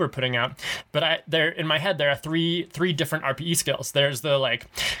what you were putting out, but in my head, there are three different RPE skills. There's the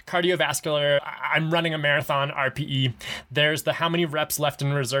cardiovascular, I'm running a marathon RPE. There's the how many reps left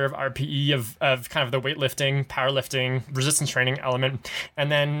in reserve RPE of kind of the weightlifting, powerlifting, resistance training element. And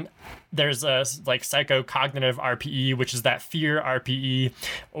then there's a psychocognitive RPE, which is that fear RPE,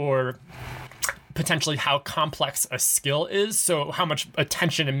 or potentially how complex a skill is, so how much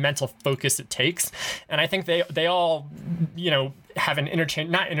attention and mental focus it takes. And I think they all have an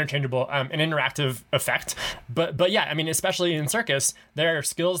interactive effect, but yeah, I mean, especially in circus, there are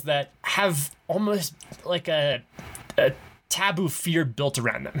skills that have almost like a taboo fear built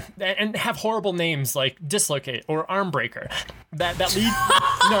around them and have horrible names like dislocate or arm breaker that lead.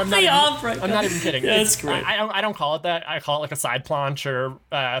 No, I'm not. I'm not even kidding. Yeah, that's great. I don't call it that. I call it like a side planche, or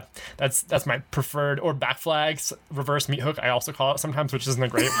that's my preferred, or back flags, reverse meat hook. I also call it sometimes, which isn't a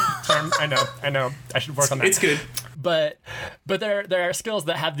great term. I know. I should work on that. It's good. But there are skills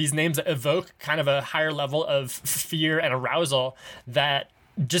that have these names that evoke kind of a higher level of fear and arousal that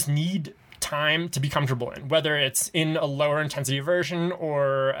just need time to be comfortable in, whether it's in a lower intensity version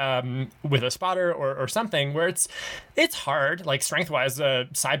or with a spotter or something where it's hard. Like strength wise,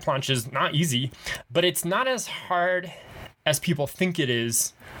 side planche is not easy, but it's not as hard as people think it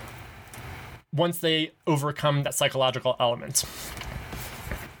is once they overcome that psychological element.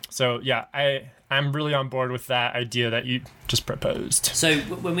 So yeah, I'm really on board with that idea that you just proposed. So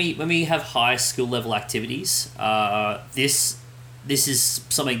when we have high skill level activities, this is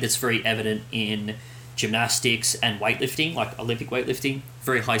something that's very evident in gymnastics and weightlifting, like Olympic weightlifting,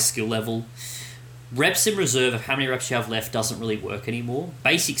 very high skill level. Reps in reserve of how many reps you have left doesn't really work anymore.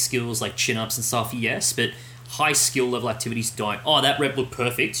 Basic skills like chin-ups and stuff, yes, but high skill level activities don't. Oh, that rep looked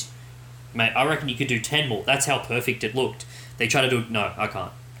perfect. Mate, I reckon you could do 10 more. That's how perfect it looked. They try to do it. No, I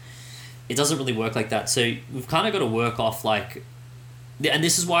can't. It doesn't really work like that. So we've kind of got to work off like... And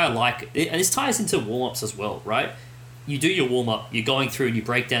this is why I like... And this ties into warm-ups as well, right? You do your warm-up, you're going through and you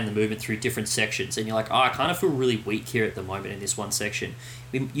break down the movement through different sections, and you're like, I kind of feel really weak here at the moment in this one section.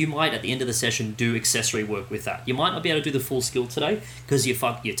 You might, at the end of the session, do accessory work with that. You might not be able to do the full skill today because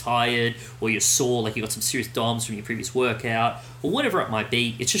you're tired or you're sore, like you got some serious DOMs from your previous workout, or whatever it might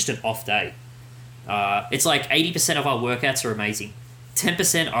be. It's just an off day. It's like 80% of our workouts are amazing.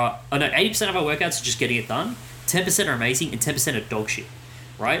 80% of our workouts are just getting it done. 10% are amazing, and 10% are dog shit,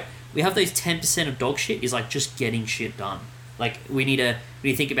 right? We have those 10% of dog shit is like just getting shit done. Like we need to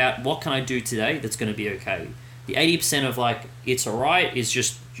think about what can I do today that's going to be okay. The 80% of like it's alright is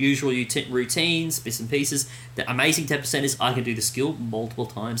just usual routines, bits and pieces. The amazing 10% is I can do the skill multiple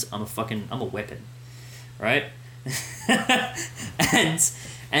times. I'm a weapon, right?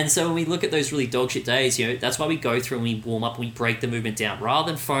 and so when we look at those really dog shit days, that's why we go through and we warm up and we break the movement down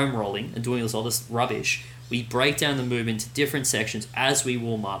rather than foam rolling and doing all this rubbish. We break down the movement to different sections as we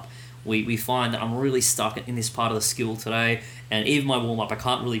warm up. We find that I'm really stuck in this part of the skill today, and even my warm-up, I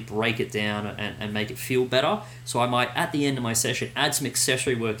can't really break it down and make it feel better. So I might, at the end of my session, add some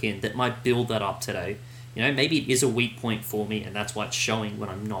accessory work in that might build that up today. Maybe it is a weak point for me, and that's why it's showing when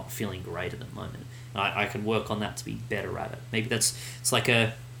I'm not feeling great at the moment. I can work on that to be better at it. Maybe it's like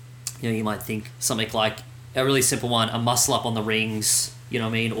you might think something like a really simple one, a muscle up on the rings, you know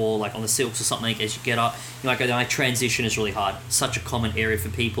what I mean? Or like on the silks or something as you get up. My transition is really hard. Such a common area for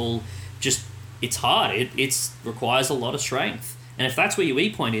people. Just, it's hard. It requires a lot of strength. And if that's where your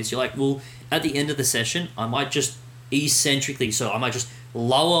weak point is, you're like, well, at the end of the session, I might just eccentrically, so I might just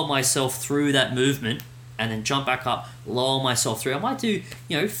lower myself through that movement and then jump back up, lower myself through. I might do,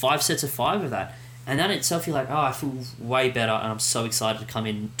 5 sets of 5 of that. And that in itself, you're like, I feel way better, and I'm so excited to come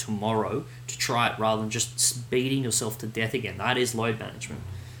in tomorrow to try it rather than just beating yourself to death again. That is load management,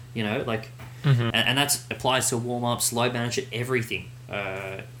 and that applies to warm-ups, load management, everything.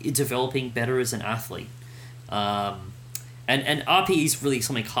 Developing better as an athlete. And RPE is really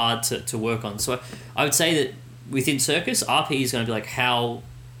something hard to work on. So I would say that within circus, RPE is going to be like how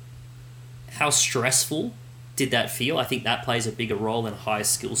stressful did that feel? I think that plays a bigger role in high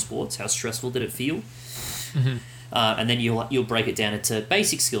skill sports. How stressful did it feel? Mm-hmm. And then you'll break it down into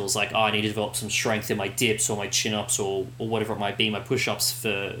basic skills like I need to develop some strength in my dips or my chin ups or whatever it might be. My push ups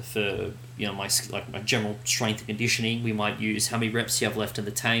for my general strength and conditioning. We might use how many reps you have left in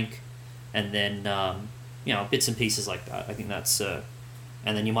the tank, and then bits and pieces like that. I think that's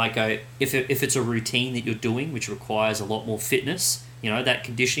and then you might go if it's a routine that you're doing which requires a lot more fitness. That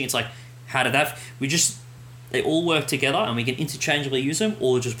conditioning. It's like how did that? They all work together and we can interchangeably use them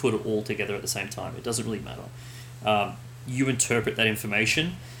or just put it all together at the same time. It doesn't really matter. You interpret that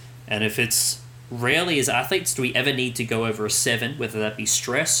information, and if it's rarely as athletes do we ever need to go over a 7, whether that be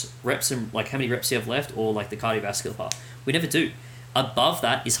stress, reps, and like how many reps you have left, or like the cardiovascular part. We never do. Above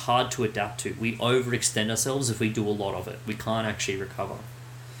that is hard to adapt to. We overextend ourselves if we do a lot of it. We can't actually recover.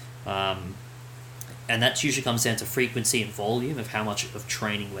 And that usually comes down to frequency and volume of how much of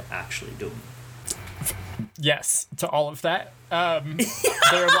training we're actually doing. Yes, to all of that. There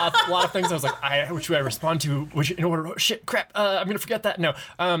are a lot of things I was like, which way I respond to, which in order. Oh, shit, crap. I'm gonna forget that. No.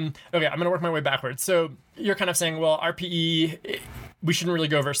 Okay, I'm gonna work my way backwards. So you're kind of saying, well, RPE, we shouldn't really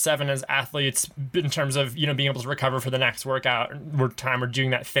go over 7 as athletes in terms of being able to recover for the next workout or time we're doing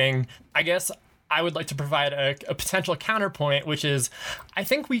that thing. I guess I would like to provide a potential counterpoint, which is, I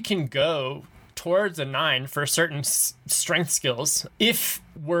think we can go towards a 9 for certain strength skills if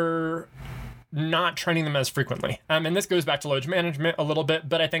we're not training them as frequently. And this goes back to load management a little bit,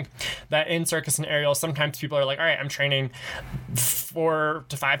 but I think that in circus and aerial, sometimes people are like, all right, I'm training 4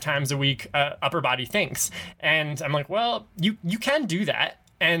 to 5 times a week upper body things. And I'm like, well, you can do that.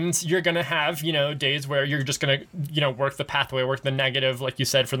 And you're going to have, days where you're just going to, work the pathway, work the negative, like you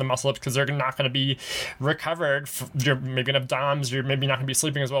said, for the muscle ups, because they're not going to be recovered. You're maybe going to have DOMs, you're maybe not going to be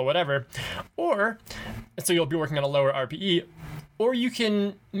sleeping as well, whatever. Or, so you'll be working at a lower RPE. Or you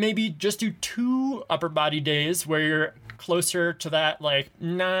can maybe just do 2 upper body days where you're closer to that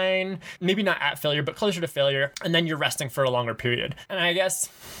 9, maybe not at failure, but closer to failure. And then you're resting for a longer period. And I guess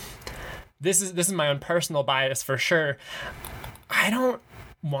this is my own personal bias for sure. I don't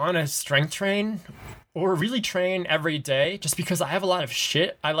want to strength train or really train every day just because I have a lot of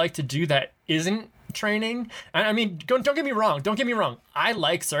shit I like to do that isn't training. I mean, don't get me wrong. I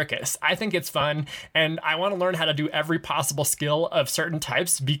like circus. I think it's fun, and I want to learn how to do every possible skill of certain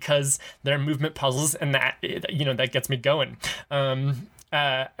types because they're movement puzzles, and that gets me going.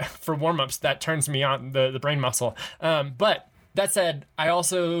 For warm-ups, that turns me on, the brain muscle. But that said, I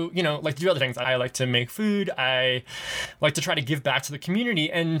also, like to do other things. I like to make food. I like to try to give back to the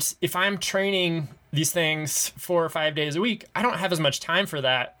community. And if I'm training these things 4 or 5 days a week, I don't have as much time for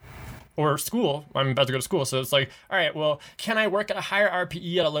that. Or school. I'm about to go to school. So it's like, all right, well, can I work at a higher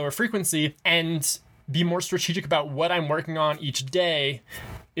RPE at a lower frequency and be more strategic about what I'm working on each day?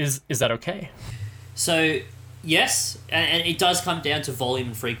 Is that okay? So yes, and it does come down to volume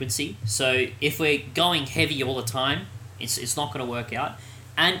and frequency. So if we're going heavy all the time, it's not going to work out.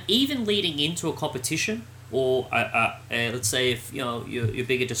 And even leading into a competition, or let's say if you're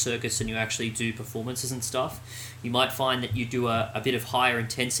bigger to circus and you actually do performances and stuff, you might find that you do a bit of higher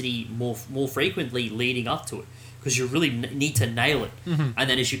intensity more frequently leading up to it because you really need to nail it. Mm-hmm. And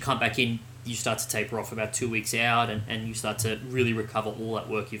then as you come back in, you start to taper off about 2 weeks out, and you start to really recover all that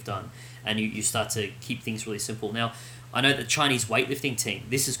work you've done, and you start to keep things really simple. Now, I know the Chinese weightlifting team,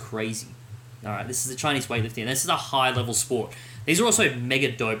 this is crazy. All right, this is the Chinese weightlifting. This is a high-level sport. These are also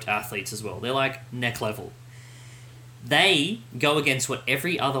mega-doped athletes as well. They're like neck level. They go against what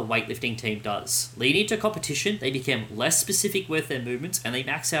every other weightlifting team does. Leading into competition, they become less specific with their movements, and they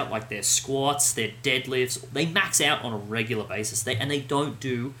max out like their squats, their deadlifts. They max out on a regular basis. They don't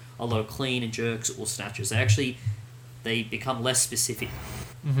do a lot of clean and jerks or snatches. They become less specific.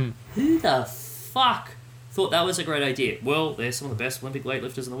 Mm-hmm. Who the fuck thought that was a great idea? Well, they're some of the best Olympic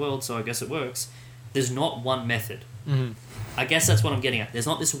weightlifters in the world, so I guess it works. There's not one method. Mm-hmm. I guess that's what I'm getting at. There's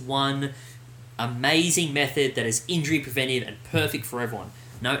not this one amazing method that is injury preventive and perfect for everyone.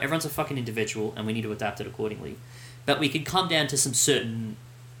 No, everyone's a fucking individual, and we need to adapt it accordingly. But we can come down to some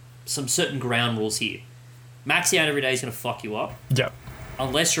certain ground rules here. Maxing out every day is going to fuck you up. Yep.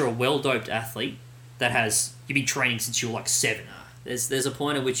 Unless you're a well-doped athlete you've been training since you were like 7. There's a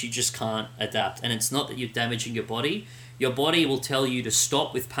point at which you just can't adapt, and it's not that you're damaging your body. Your body will tell you to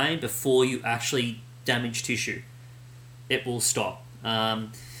stop with pain before you actually damage tissue. It will stop.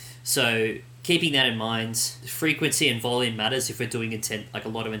 So keeping that in mind, frequency and volume matters if we're doing a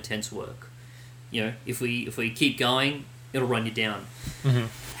lot of intense work. If we keep going, it'll run you down. Mm-hmm.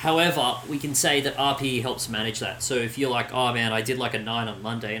 However, we can say that RPE helps manage that. So if you're like, oh man, I did like a 9 on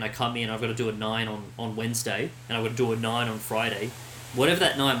Monday, and I come in, I've got to do a 9 on Wednesday, and I've got to do a 9 on Friday, whatever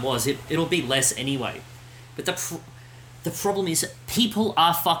that 9 was, it'll be less anyway. But the problem is people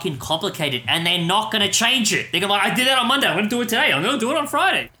are fucking complicated, and they're not going to change it. They're going to be like, I did that on Monday, I'm going to do it today, I'm going to do it on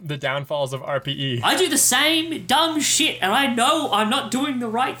Friday. The downfalls of RPE. I do the same dumb shit, and I know I'm not doing the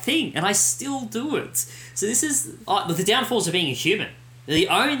right thing, and I still do it. So this is the downfalls of being a human. The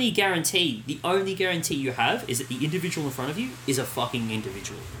only guarantee you have is that the individual in front of you is a fucking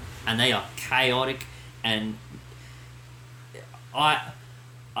individual, and they are chaotic. And I'm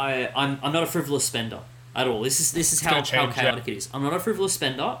not a frivolous spender at all. This is how chaotic it is. I'm not a frivolous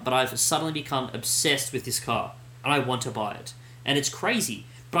spender, but I've suddenly become obsessed with this car, and I want to buy it, and it's crazy.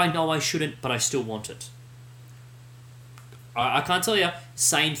 But I know I shouldn't, but I still want it. I can't tell you.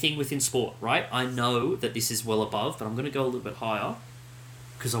 Same thing within sport, right? I know that this is well above, but I'm going to go a little bit higher.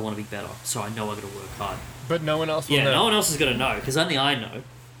 Because I want to be better, so I know I got to work hard. But no one else will know. Yeah, no one else is going to know, because only I know.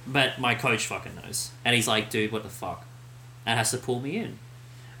 But my coach fucking knows. And he's like, dude, what the fuck? And has to pull me in.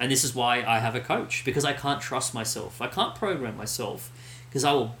 And this is why I have a coach, because I can't trust myself. I can't program myself, because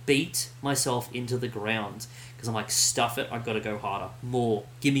I will beat myself into the ground. Because I'm like, stuff it, I've got to go harder. More.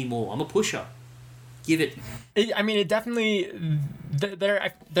 Give me more. I'm a pusher. give it. I mean, it definitely,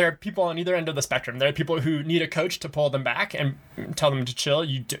 there are people on either end of the spectrum. There are people who need a coach to pull them back and tell them to chill.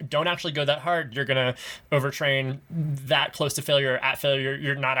 You don't actually go that hard. You're going to overtrain that close to failure, at failure.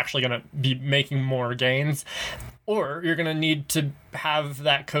 You're not actually going to be making more gains. Or you're going to need to have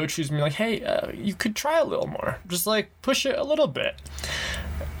that coach who's going to be like, hey, you could try a little more. Just like push it a little bit.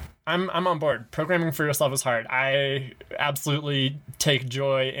 I'm on board. Programming for yourself is hard. I absolutely take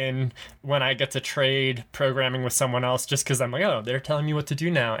joy in when I get to trade programming with someone else just because I'm like, oh, they're telling me what to do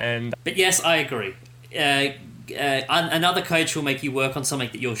now. But yes, I agree. Another coach will make you work on something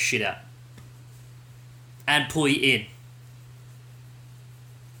that you're shit at and pull you in.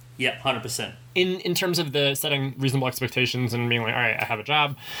 Yep, 100%. In terms of the setting reasonable expectations and being like, all right, I have a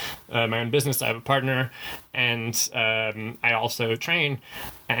job, my own business, I have a partner, and I also train,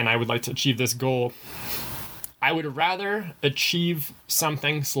 and I would like to achieve this goal. I would rather achieve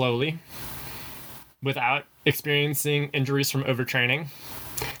something slowly without experiencing injuries from overtraining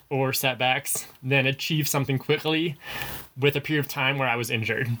or setbacks than achieve something quickly with a period of time where I was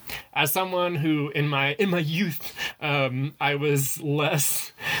injured. As someone who in my youth, I was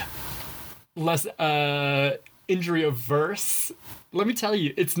less injury averse, let me tell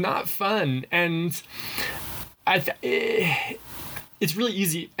you, it's not fun. And it's really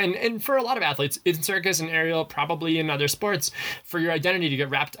easy. And for a lot of athletes in circus and aerial, probably in other sports, for your identity to get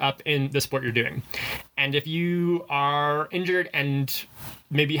wrapped up in the sport you're doing. And if you are injured and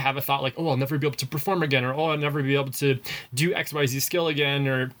maybe have a thought like, oh, I'll never be able to perform again, or oh, I'll never be able to do XYZ skill again,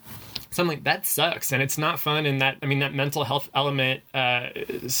 or something like that, sucks, and it's not fun. And that mental health element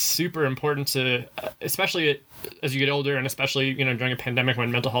is super important to, especially as you get older, and especially during a pandemic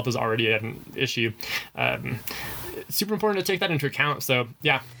when mental health is already an issue. It's super important to take that into account. So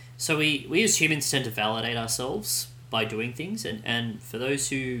yeah. So we as humans tend to validate ourselves by doing things, and for those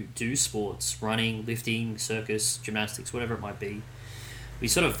who do sports, running, lifting, circus, gymnastics, whatever it might be, we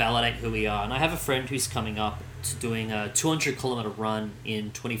sort of validate who we are. And I have a friend who's coming up to doing a 200-kilometer run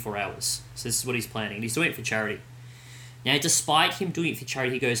in 24 hours. So this is what he's planning. And he's doing it for charity. Now, despite him doing it for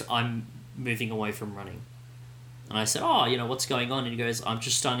charity, he goes, I'm moving away from running. And I said, oh, what's going on? And he goes, I'm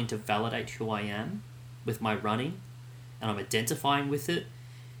just starting to validate who I am with my running. And I'm identifying with it.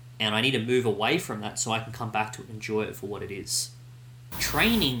 And I need to move away from that so I can come back to it and enjoy it for what it is.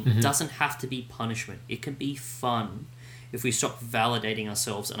 Training doesn't have to be punishment. It can be fun if we stop validating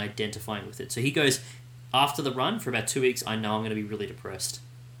ourselves and identifying with it. So he goes, after the run, for about 2 weeks, I know I'm going to be really depressed.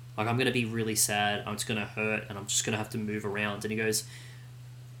 Like, I'm going to be really sad, it's going to hurt, and I'm just going to have to move around. And he goes,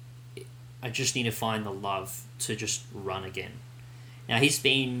 I just need to find the love to just run again. Now, he's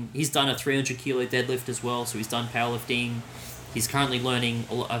done a 300-kilo deadlift as well, so he's done powerlifting. He's currently learning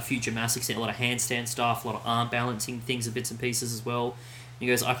a few gymnastics, a lot of handstand stuff, a lot of arm balancing things and bits and pieces as well. And he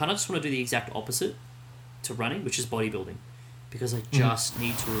goes, I kind of just want to do the exact opposite to running, which is bodybuilding, because I just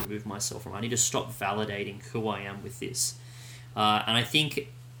need to remove myself from it. I need to stop validating who I am with this. And I think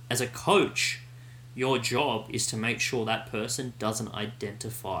as a coach, your job is to make sure that person doesn't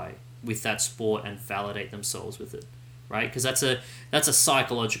identify with that sport and validate themselves with it, right? Because that's a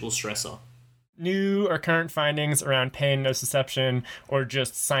psychological stressor. New or current findings around pain nociception, or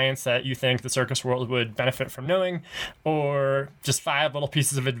just science that you think the circus world would benefit from knowing, or just 5 little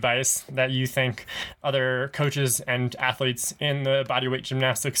pieces of advice that you think other coaches and athletes in the bodyweight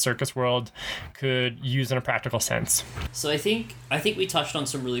gymnastics circus world could use in a practical sense. So I think we touched on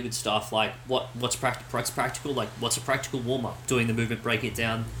some really good stuff, like what's practical, like what's a practical warm-up, doing the movement, break it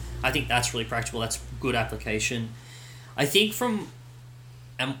down. I think that's really practical. That's good application. I think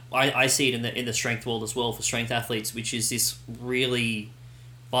and I see it in the strength world as well for strength athletes, which is this really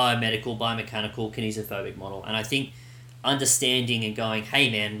biomedical, biomechanical, kinesiophobic model. And I think understanding and going,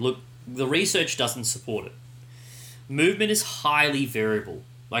 hey man, look, the research doesn't support it. Movement is highly variable,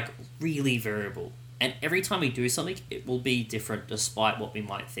 like really variable. And every time we do something, it will be different despite what we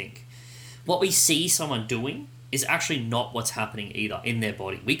might think. What we see someone doing is actually not what's happening either in their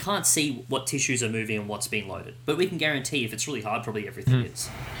body. We can't see what tissues are moving and what's being loaded, but we can guarantee if it's really hard, probably everything is.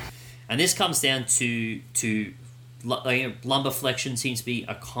 And this comes down to lumbar flexion seems to be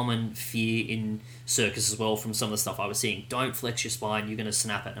a common fear in circus as well from some of the stuff I was seeing. Don't flex your spine, you're going to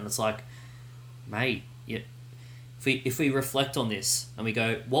snap it. And it's like, mate, if we reflect on this and we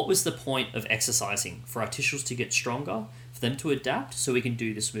go, what was the point of exercising? For our tissues to get stronger, for them to adapt so we can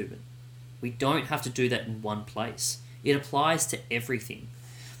do this movement. We don't have to do that in one place. It applies to everything.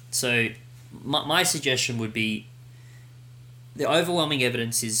 So my suggestion would be, the overwhelming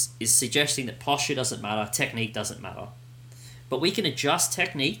evidence is suggesting that posture doesn't matter, technique doesn't matter. But we can adjust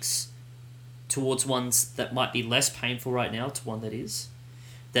techniques towards ones that might be less painful right now to one that is.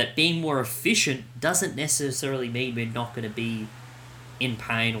 that being more efficient doesn't necessarily mean we're not going to be in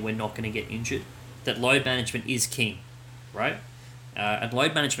pain or we're not going to get injured. That load management is king, right? And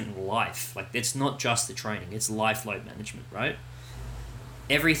load management in life, like it's not just the training, it's life load management, right?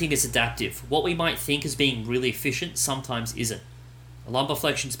 Everything is adaptive. What we might think as being really efficient sometimes isn't. A lumbar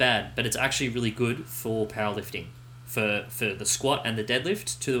flexion's bad, but it's actually really good for powerlifting. For the squat and the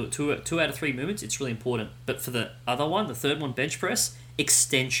deadlift, two out of three movements, it's really important. But for the other one, the third one, bench press,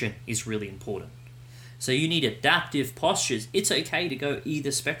 extension is really important. So you need adaptive postures. It's okay to go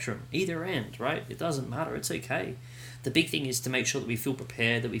either spectrum, either end, right? It doesn't matter. It's okay. The big thing is to make sure that we feel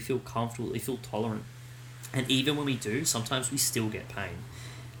prepared, that we feel comfortable, that we feel tolerant. And even when we do, sometimes we still get pain.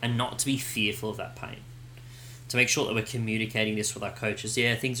 And not to be fearful of that pain. To make sure that we're communicating this with our coaches.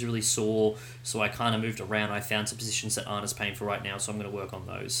 Yeah, things are really sore, so I kind of moved around. I found some positions that aren't as painful right now, so I'm going to work on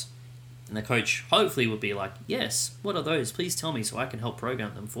those. And the coach hopefully would be like, yes, what are those? Please tell me so I can help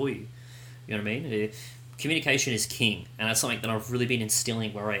program them for you. You know what I mean? Communication is king, and that's something that I've really been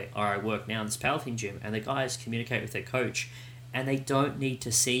instilling where I work now in this powerlifting gym. And the guys communicate with their coach, and they don't need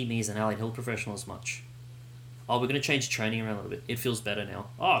to see me as an Allied Hill professional as much. Oh, we're going to change training around a little bit. It feels better now.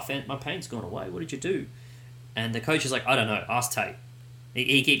 Oh, my pain's gone away. What did you do? And the coach is like, I don't know. Ask Tate.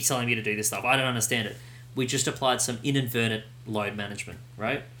 He keeps telling me to do this stuff. I don't understand it. We just applied some inadvertent load management,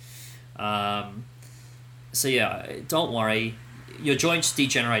 right? So yeah, don't worry. Your joints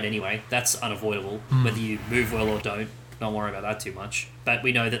degenerate anyway. That's unavoidable, whether you move well or don't. Don't worry about that too much. But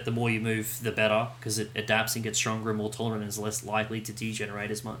we know that the more you move, the better, because it adapts and gets stronger and more tolerant and is less likely to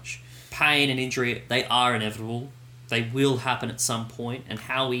degenerate as much. Pain and injury, they are inevitable. They will happen at some point, and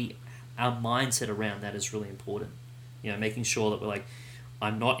our mindset around that is really important. You know, making sure that we're like,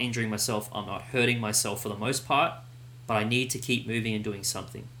 I'm not injuring myself, I'm not hurting myself for the most part, but I need to keep moving and doing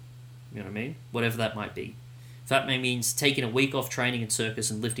something. You know what I mean? Whatever that might be. If that means taking a week off training in circus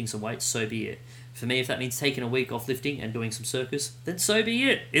and lifting some weights, so be it. For me, if that means taking a week off lifting and doing some circus, then so be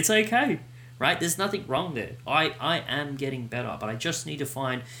it. It's okay, right? There's nothing wrong there. I am getting better, but I just need to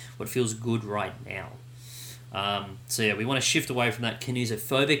find what feels good right now. So yeah, we want to shift away from that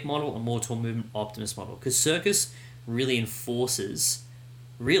kinesiophobic model and more to a movement optimist model, because circus really enforces,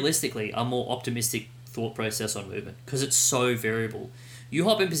 realistically, a more optimistic thought process on movement, because it's so variable. You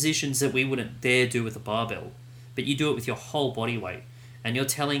hop in positions that we wouldn't dare do with a barbell, but you do it with your whole body weight, and you're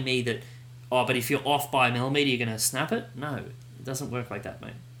telling me that, oh, but if you're off by a millimeter, you're going to snap it? No, it doesn't work like that,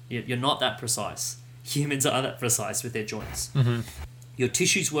 mate. You're not that precise. Humans are that precise with their joints. Mm-hmm. Your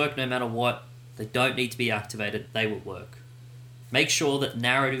tissues work no matter what. They don't need to be activated. They will work. Make sure that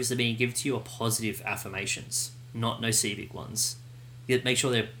narratives that are being given to you are positive affirmations, not nocivic ones. Make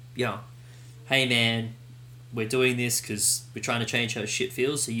sure they're, hey man, we're doing this because we're trying to change how shit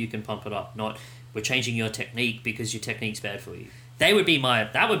feels so you can pump it up, not we're changing your technique because your technique's bad for you. That would be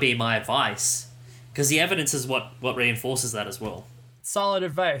my advice, because the evidence is what reinforces that as well. Solid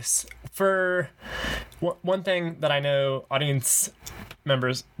advice. For one thing that I know audience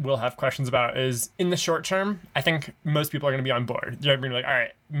members will have questions about is, in the short term, I think most people are going to be on board. They're going to be like, all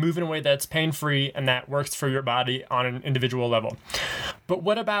right, move in a way that's pain-free and that works for your body on an individual level. But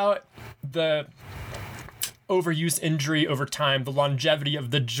what about the overuse injury over time, the longevity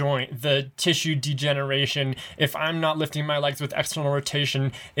of the joint, the tissue degeneration? If I'm not lifting my legs with external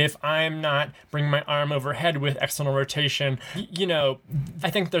rotation, if I'm not bringing my arm overhead with external rotation, I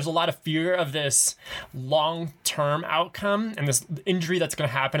think there's a lot of fear of this long-term outcome and this injury that's going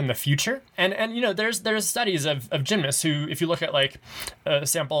to happen in the future. And there's studies of gymnasts who, if you look at like a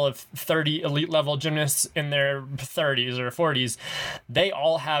sample of 30 elite level gymnasts in their 30s or 40s, they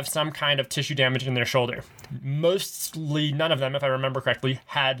all have some kind of tissue damage in their shoulder. Mostly none of them, if I remember correctly,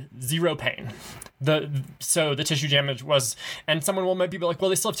 had zero pain. So the tissue damage was, and someone might be like, well,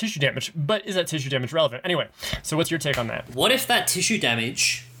 they still have tissue damage, but is that tissue damage relevant? Anyway, so what's your take on that? What if that tissue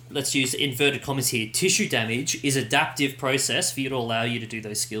damage, let's use inverted commas here, tissue damage is adaptive process for you to allow you to do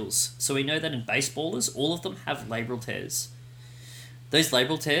those skills? So we know that in baseballers, all of them have labral tears. Those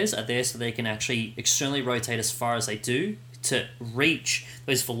labral tears are there so they can actually externally rotate as far as they do to reach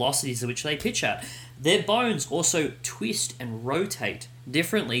those velocities at which they pitch at. Their bones also twist and rotate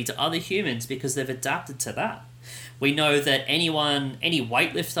differently to other humans because they've adapted to that. We know that any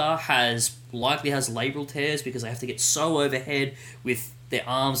weightlifter likely has labral tears because they have to get so overhead with their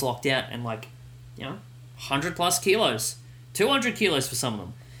arms locked out and 100 plus kilos, 200 kilos for some of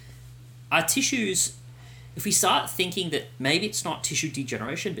them. Our tissues, if we start thinking that maybe it's not tissue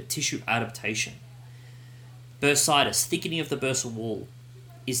degeneration but tissue adaptation, bursitis, thickening of the bursal wall,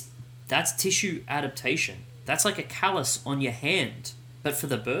 that's tissue adaptation. That's like a callus on your hand, but for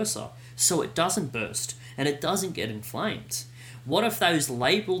the bursa, so it doesn't burst and it doesn't get inflamed. What if those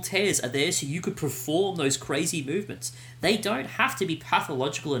labral tears are there so you could perform those crazy movements? They don't have to be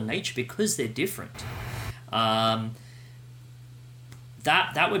pathological in nature because they're different.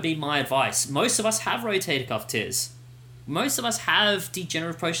 That would be my advice. Most of us have rotator cuff tears. Most of us have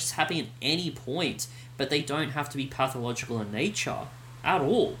degenerative processes happening at any point, but they don't have to be pathological in nature at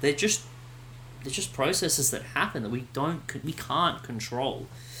all. They're just processes that happen that we can't control.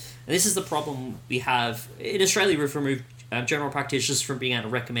 And this is the problem we have in Australia. We've removed general practitioners from being able to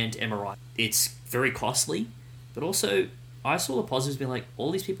recommend MRI. It's very costly, but also I saw the positives being like,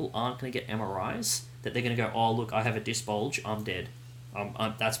 all these people aren't going to get MRIs. That they're going to go, oh look, I have a disc bulge, I'm dead.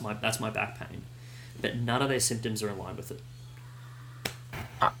 That's my back pain. But none of their symptoms are in line with it.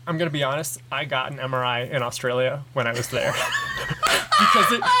 I'm going to be honest, I got an MRI in Australia when I was there.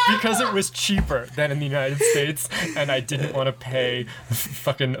 because it was cheaper than in the United States, and I didn't want to pay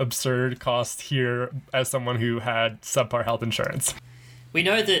fucking absurd cost here as someone who had subpar health insurance. We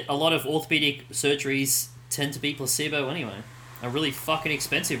know that a lot of orthopedic surgeries tend to be placebo anyway. A really fucking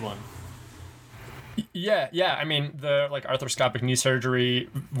expensive one. Yeah. I mean, the arthroscopic knee surgery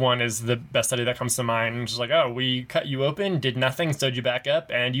one is the best study that comes to mind. It's like, oh, we cut you open, did nothing, sewed you back up,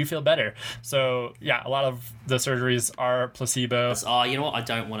 and you feel better. So yeah, a lot of the surgeries are placebo. Oh, you know what? I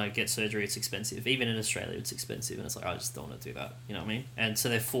don't want to get surgery. It's expensive. Even in Australia, it's expensive, and it's like I just don't want to do that. You know what I mean? And so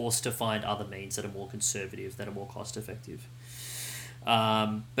they're forced to find other means that are more conservative, that are more cost effective.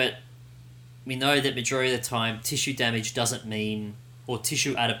 But we know that majority of the time, tissue damage doesn't mean, or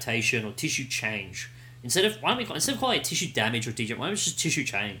tissue adaptation, or tissue change. Instead of calling it tissue damage or degeneration, why don't we just tissue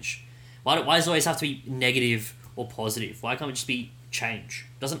change? Why does it always have to be negative or positive? Why can't it just be change?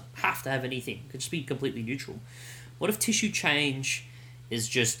 It doesn't have to have anything. It could just be completely neutral. What if tissue change is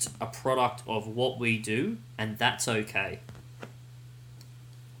just a product of what we do, and that's okay?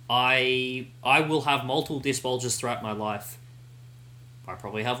 I will have multiple disc bulges throughout my life. I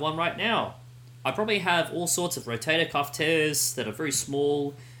probably have one right now. I probably have all sorts of rotator cuff tears that are very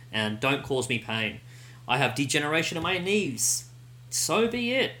small and don't cause me pain. I have degeneration of my knees. So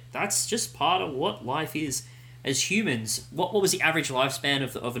be it. That's just part of what life is. As humans, what was the average lifespan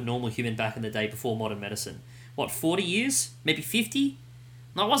of a normal human back in the day before modern medicine? 40 years? Maybe 50?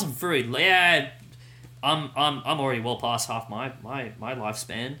 No, it wasn't very... Yeah, I'm already well past half my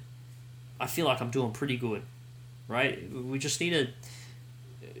lifespan. I feel like I'm doing pretty good, right? We just need to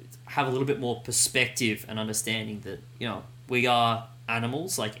have a little bit more perspective and understanding that, we are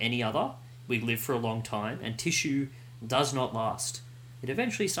animals like any other. We live for a long time, and tissue does not last. It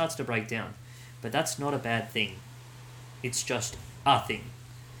eventually starts to break down, but that's not a bad thing. It's just a thing.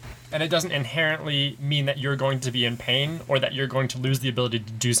 And it doesn't inherently mean that you're going to be in pain or that you're going to lose the ability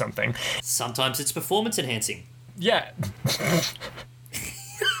to do something. Sometimes it's performance enhancing. Yeah.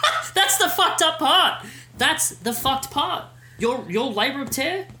 That's the fucked up part. That's the fucked part. Your labrum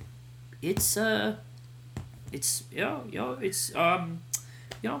tear, it's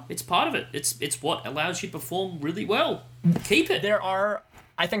part of it. It's what allows you to perform really well. Keep it.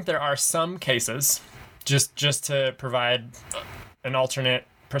 I think there are some cases, just to provide an alternate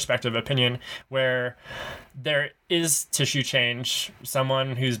perspective opinion, where there is tissue change.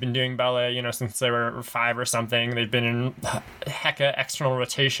 Someone who's been doing ballet, since they were 5 or something, they've been in hecka external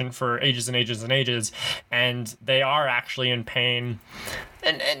rotation for ages and ages and ages, and they are actually in pain.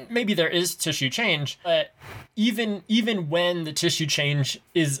 And maybe there is tissue change, but even when the tissue change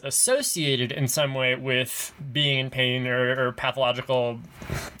is associated in some way with being in pain or pathological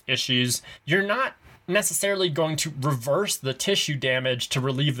issues, you're not necessarily going to reverse the tissue damage to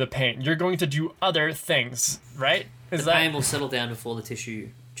relieve the pain. You're going to do other things, right? The pain will settle down before the tissue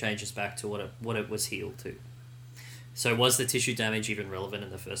changes back to what it was healed to. So was the tissue damage even relevant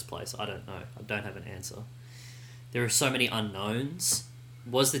in the first place? I don't know. I don't have an answer. There are so many unknowns.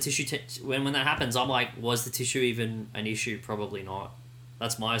 Was the tissue... when that happens, I'm like, was the tissue even an issue? Probably not.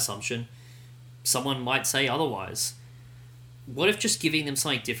 That's my assumption. Someone might say otherwise. What if just giving them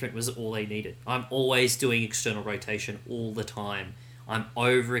something different was all they needed? I'm always doing external rotation all the time. I'm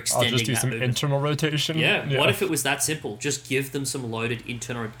overextending. I'll just do some internal rotation. Yeah. What if it was that simple? Just give them some loaded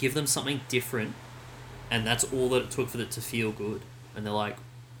internal... Give them something different, and that's all that it took for it to feel good. And they're like,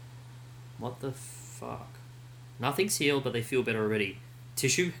 what the fuck? Nothing's healed, but they feel better already.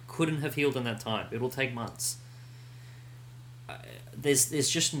 Tissue couldn't have healed in that time. It will take months. There's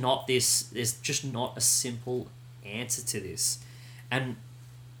just not this... There's just not a simple answer to this, and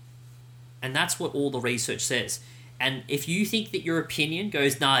that's what all the research says. And if you think that your opinion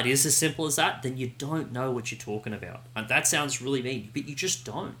goes, nah, it is as simple as that, then you don't know what you're talking about. And that sounds really mean, but you just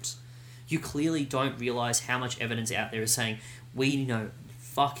don't. You clearly don't realize how much evidence out there is saying we know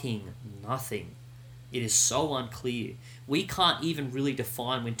fucking nothing. It is so unclear. We can't even really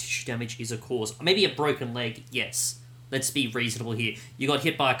define when tissue damage is a cause. Maybe a broken leg, yes. Let's be reasonable here. You got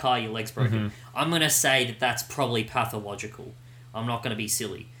hit by a car, your leg's broken. I'm going to say that that's probably pathological. I'm not going to be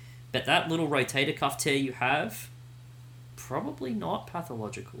silly. But that little rotator cuff tear you have, probably not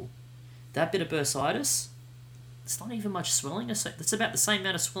pathological. That bit of bursitis, it's not even much swelling. That's about the same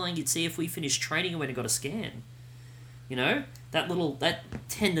amount of swelling you'd see if we finished training and went and got a scan. You know, that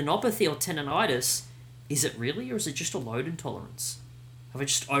tendinopathy or tendonitis, is it really, or is it just a load intolerance? Have I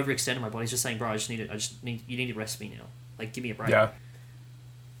just overextended my body? It's just saying, bro, you need to rest me now. Like, give me a break. Yeah.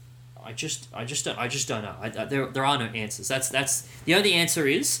 I just don't know. There are no answers. That's the only answer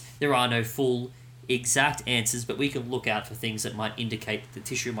is there are no full exact answers, but we can look out for things that might indicate that the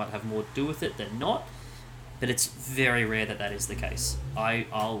tissue might have more to do with it than not. But it's very rare that is the case. I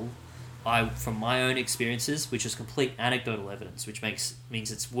from my own experiences, which is complete anecdotal evidence, which means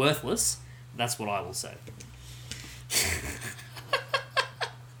it's worthless. That's what I will say.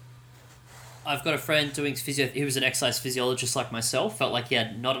 I've got a friend doing physio. He was an exercise physiologist like myself. Felt like he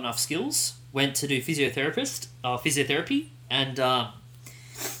had not enough skills. Went to do physiotherapy, and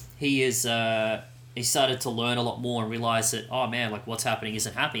he started to learn a lot more and realized that, oh man, like what's happening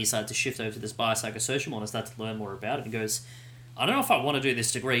isn't happening. He started to shift over to this biopsychosocial model and started to learn more about it. And goes, I don't know if I want to do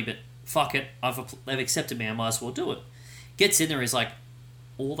this degree, but fuck it, they've accepted me. I might as well do it. Gets in there, he's like,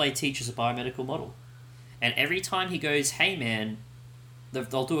 all they teach is a biomedical model, and every time he goes, hey man.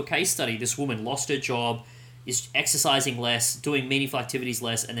 They'll do a case study. This woman lost her job, is exercising less, doing meaningful activities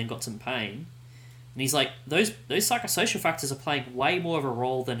less, and then got some pain. And he's like, those psychosocial factors are playing way more of a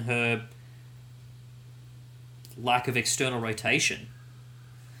role than her lack of external rotation.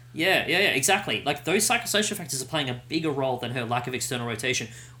 Yeah, exactly. Like, those psychosocial factors are playing a bigger role than her lack of external rotation.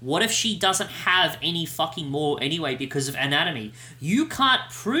 What if she doesn't have any fucking more anyway because of anatomy? You can't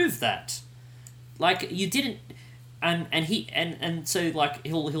prove that. Like, you didn't... And so like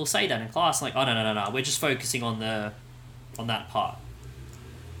he'll say that in class, like, oh no, we're just focusing on that part.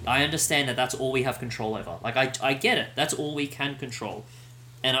 I understand that that's all we have control over. Like I get it, that's all we can control.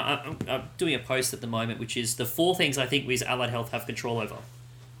 And I'm doing a post at the moment, which is the 4 things I think we as Allied Health have control over: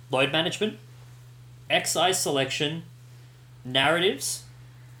 load management, exercise selection, narratives,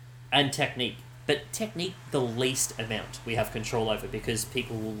 and technique. But technique, the least amount we have control over, because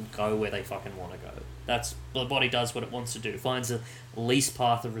people will go where they fucking want to go. That's the body does what it wants to do. Finds the least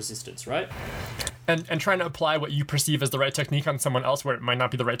path of resistance, right? And trying to apply what you perceive as the right technique on someone else where it might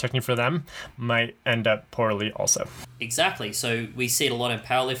not be the right technique for them might end up poorly also. Exactly. So we see it a lot in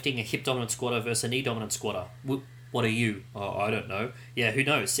powerlifting, a hip dominant squatter versus a knee dominant squatter. What are you? Oh, I don't know. Yeah, who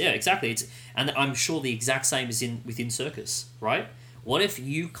knows? Yeah, exactly. And I'm sure the exact same is within circus, right? What if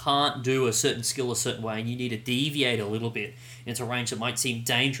you can't do a certain skill a certain way and you need to deviate a little bit into a range that might seem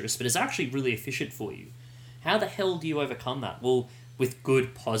dangerous but is actually really efficient for you? How the hell do you overcome that? Well, with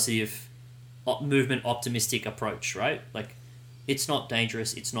good, positive, movement, optimistic approach, right? Like, it's not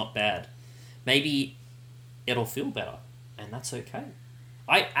dangerous, it's not bad. Maybe it'll feel better, and that's okay.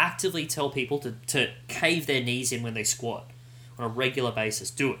 I actively tell people to cave their knees in when they squat on a regular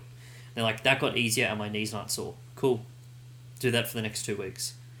basis. Do it. They're like, that got easier and my knees aren't sore. Cool. Do that for the next 2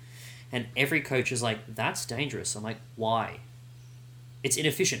 weeks. And every coach is like, that's dangerous. I'm like, why? It's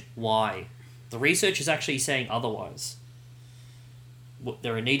inefficient. Why? The research is actually saying otherwise.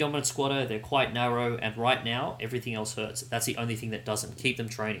 They're a knee dominant squatter, they're quite narrow, and right now everything else hurts. That's the only thing that doesn't. Keep them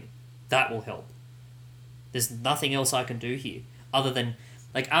training. That will help. There's nothing else I can do here other than,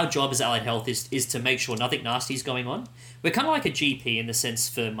 like, our job as Allied Health is to make sure nothing nasty is going on. We're kind of like a GP in the sense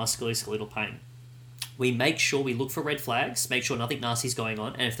for musculoskeletal pain. We make sure we look for red flags, make sure nothing nasty is going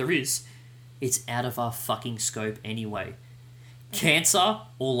on, and if there is, it's out of our fucking scope anyway. Cancer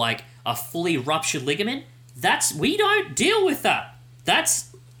or like a fully ruptured ligament, we don't deal with that.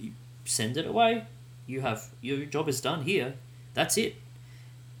 Send it away. Your job is done here. That's it.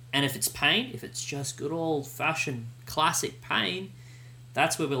 And if it's pain, if it's just good old fashioned classic pain,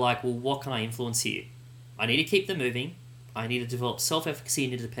 that's where we're like, well, what can I influence here? I need to keep them moving. I need to develop self-efficacy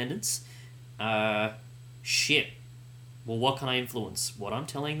and independence. Shit. Well, what can I influence? What I'm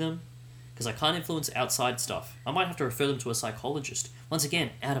telling them? Because I can't influence outside stuff. I might have to refer them to a psychologist. Once again,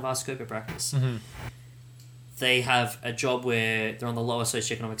 out of our scope of practice. Mm-hmm. They have a job where they're on the lower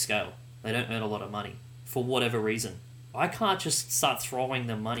socioeconomic scale. They don't earn a lot of money. For whatever reason. I can't just start throwing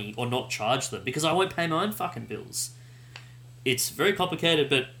them money or not charge them because I won't pay my own fucking bills. It's very complicated,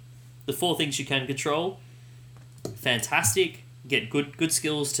 but the 4 things you can control, fantastic. Get good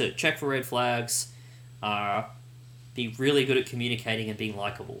skills to check for red flags. Be really good at communicating and being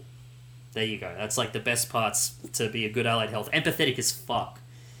likable. There you go. That's like the best parts to be a good Allied Health. Empathetic as fuck.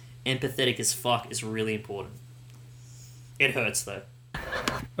 empathetic as fuck is really important. It hurts though.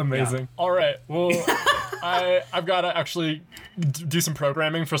 Amazing. Yeah. All right. Well, I've got to actually do some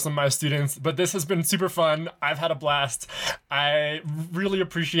programming for some of my students, but this has been super fun. I've had a blast. I really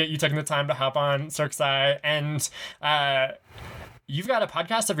appreciate you taking the time to hop on Circsci, and you've got a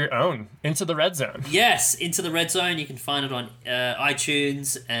podcast of your own, Into the Red Zone. Yes, Into the Red Zone. You can find it on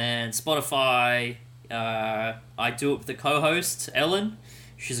iTunes and Spotify. I do it with the co-host, Ellen.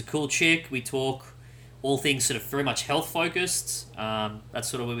 She's a cool chick. We talk all things sort of very much health focused. That's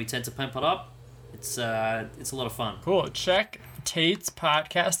sort of where we tend to pump it up. It's a lot of fun. Cool. Check Tate's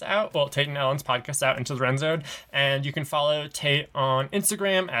podcast out. Well, Tate and Ellen's podcast out, Into the Red Zone. And you can follow Tate on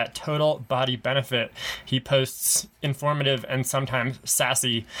Instagram at Total Body Benefit. He posts informative and sometimes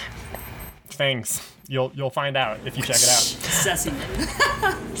sassy things. You'll find out if you check it out. Sassy.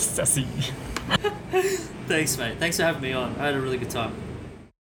 Sassy. Thanks, mate. Thanks for having me on. I had a really good time.